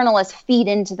against journalists feed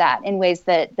into that in ways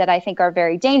that I think are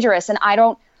very dangerous. And I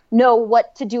don't know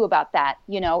what to do about that.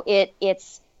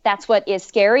 That's what is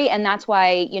scary. And that's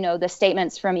why, the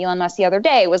statements from Elon Musk the other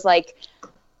day was like,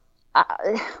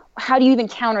 how do you even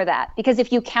counter that? Because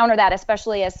if you counter that,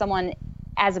 especially as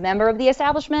a member of the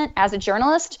establishment, as a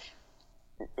journalist,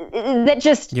 that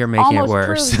just you're making it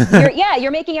worse.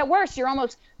 You're making it worse. You're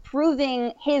almost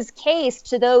proving his case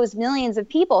to those millions of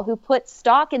people who put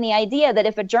stock in the idea that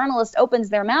if a journalist opens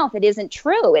their mouth, it isn't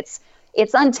true. It's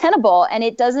untenable, and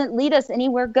it doesn't lead us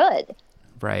anywhere good.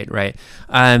 Right.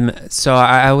 So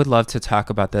I would love to talk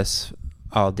about this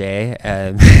all day.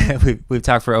 We've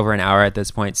talked for over an hour at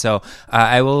this point. So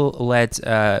I will let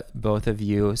both of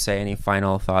you say any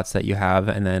final thoughts that you have,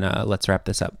 and then let's wrap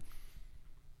this up.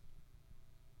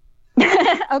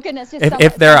 Oh goodness!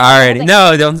 If there are any,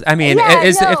 no, don't. I mean,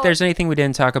 if there's anything we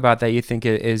didn't talk about that you think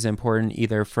is important,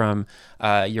 either from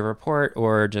your report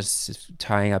or just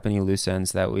tying up any loose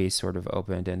ends that we sort of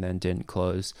opened and then didn't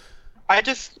close. I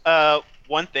just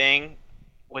one thing,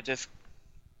 which is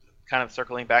kind of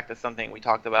circling back to something we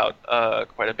talked about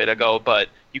quite a bit ago, but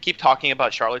you keep talking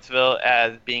about Charlottesville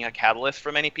as being a catalyst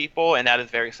for many people, and that is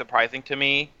very surprising to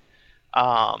me.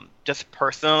 Just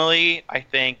personally, I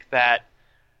think that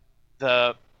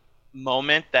the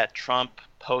moment that Trump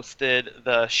posted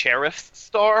the sheriff's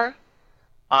store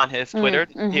on his Twitter,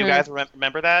 do you guys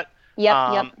remember that?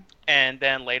 Yep. And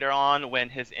then later on, when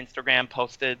his Instagram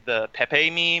posted the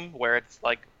Pepe meme, where it's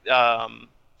like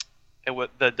it was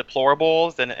the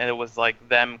deplorables, and it was like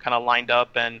them kind of lined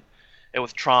up, and it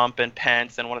was Trump and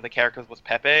Pence, and one of the characters was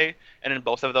Pepe. And in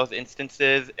both of those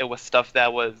instances, it was stuff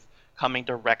that was coming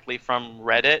directly from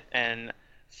Reddit and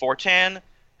 4chan.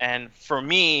 And for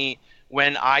me,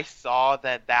 when I saw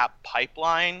that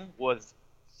pipeline was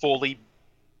fully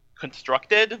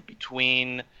constructed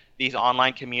between these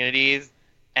online communities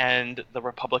and the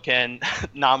Republican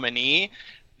nominee,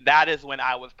 that is when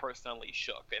I was personally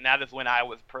shook, and that is when I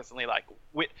was personally like,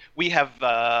 we have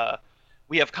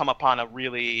come upon a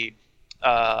really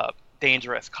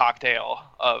dangerous cocktail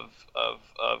of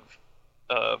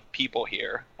people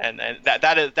here, and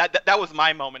that was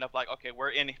my moment of like, okay, we're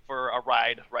in for a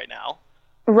ride right now.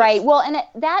 Right. Well, and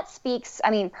that speaks,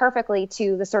 I mean, perfectly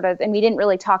to the sort of, and we didn't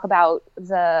really talk about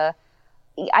the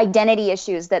identity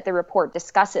issues that the report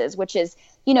discusses, which is,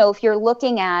 if you're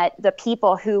looking at the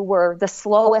people who were the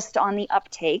slowest on the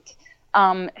uptake,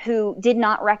 who did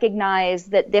not recognize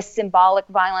that this symbolic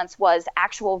violence was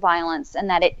actual violence, and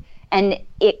that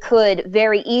it could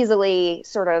very easily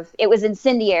it was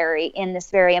incendiary in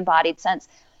this very embodied sense,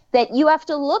 that you have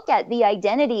to look at the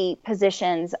identity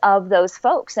positions of those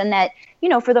folks. And that,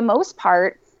 for the most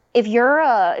part, if you're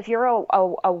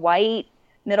a white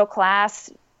middle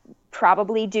class,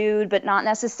 probably dude, but not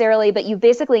necessarily, but you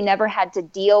basically never had to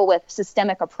deal with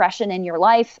systemic oppression in your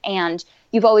life, and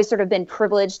you've always sort of been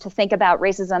privileged to think about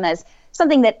racism as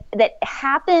something that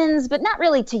happens, but not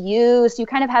really to you. So you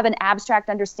kind of have an abstract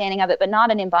understanding of it, but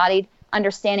not an embodied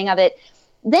understanding of it.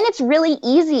 Then it's really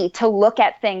easy to look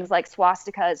at things like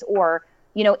swastikas or,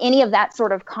 any of that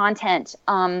sort of content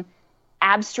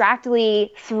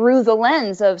abstractly through the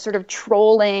lens of sort of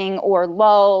trolling or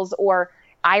lulz or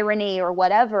irony or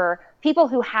whatever. People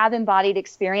who have embodied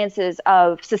experiences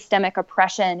of systemic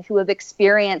oppression, who have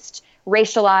experienced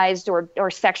racialized or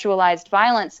sexualized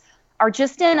violence, are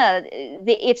just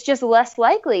it's just less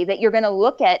likely that you're going to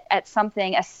look at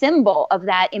something, a symbol of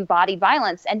that embodied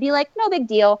violence, and be like, no big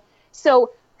deal.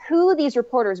 So who these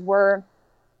reporters were,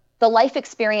 the life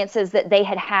experiences that they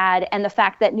had, and the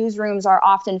fact that newsrooms are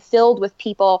often filled with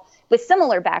people with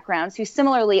similar backgrounds who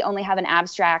similarly only have an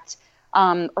abstract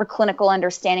or clinical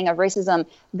understanding of racism,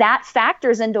 that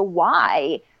factors into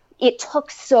why it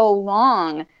took so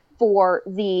long for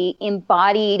the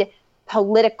embodied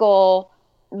political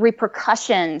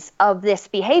repercussions of this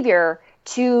behavior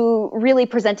to really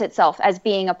present itself as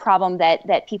being a problem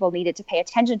that people needed to pay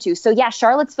attention to. So yeah,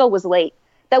 Charlottesville was late.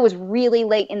 That was really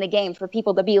late in the game for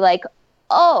people to be like,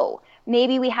 oh,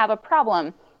 maybe we have a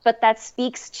problem. But that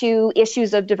speaks to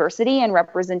issues of diversity and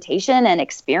representation and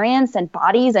experience and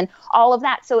bodies and all of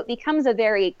that. So it becomes a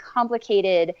very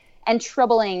complicated and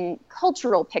troubling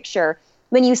cultural picture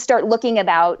when you start looking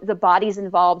about the bodies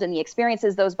involved and the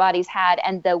experiences those bodies had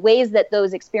and the ways that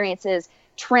those experiences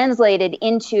translated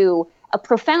into a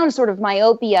profound sort of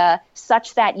myopia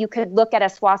such that you could look at a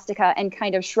swastika and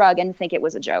kind of shrug and think it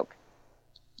was a joke.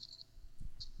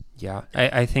 Yeah,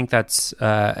 I think that's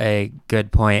a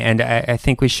good point. And I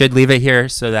think we should leave it here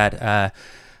so that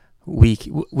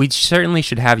we certainly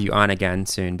should have you on again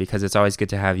soon, because it's always good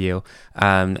to have you.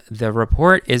 The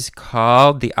report is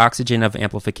called The Oxygen of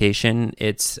Amplification.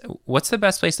 What's the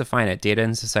best place to find it? Data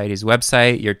and Society's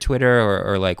website, your Twitter,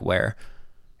 or like where?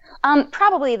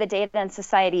 Probably the Data and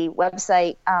Society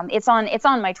website. It's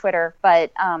on my Twitter,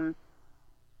 but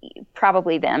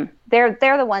probably them. They're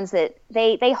the ones that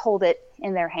they hold it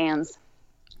in their hands.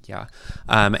 Yeah.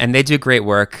 And they do great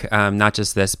work, not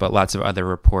just this, but lots of other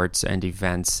reports and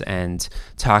events, and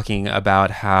talking about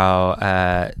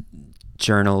how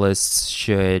journalists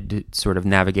should sort of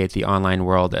navigate the online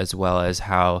world, as well as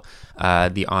how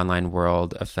the online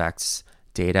world affects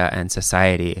data and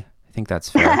society. I think that's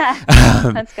fair.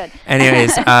 That's good.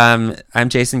 Anyways, I'm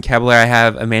Jason Kebler. I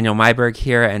have Emmanuel Myberg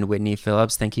here and Whitney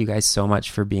Phillips. Thank you guys so much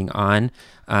for being on,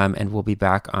 and we'll be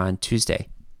back on Tuesday.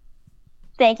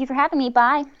 Thank you for having me.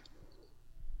 Bye.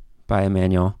 Bye,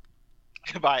 Emmanuel.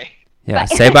 Goodbye. Yeah,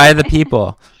 say bye to the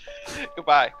people.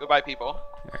 Goodbye. Goodbye, people.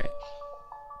 All right.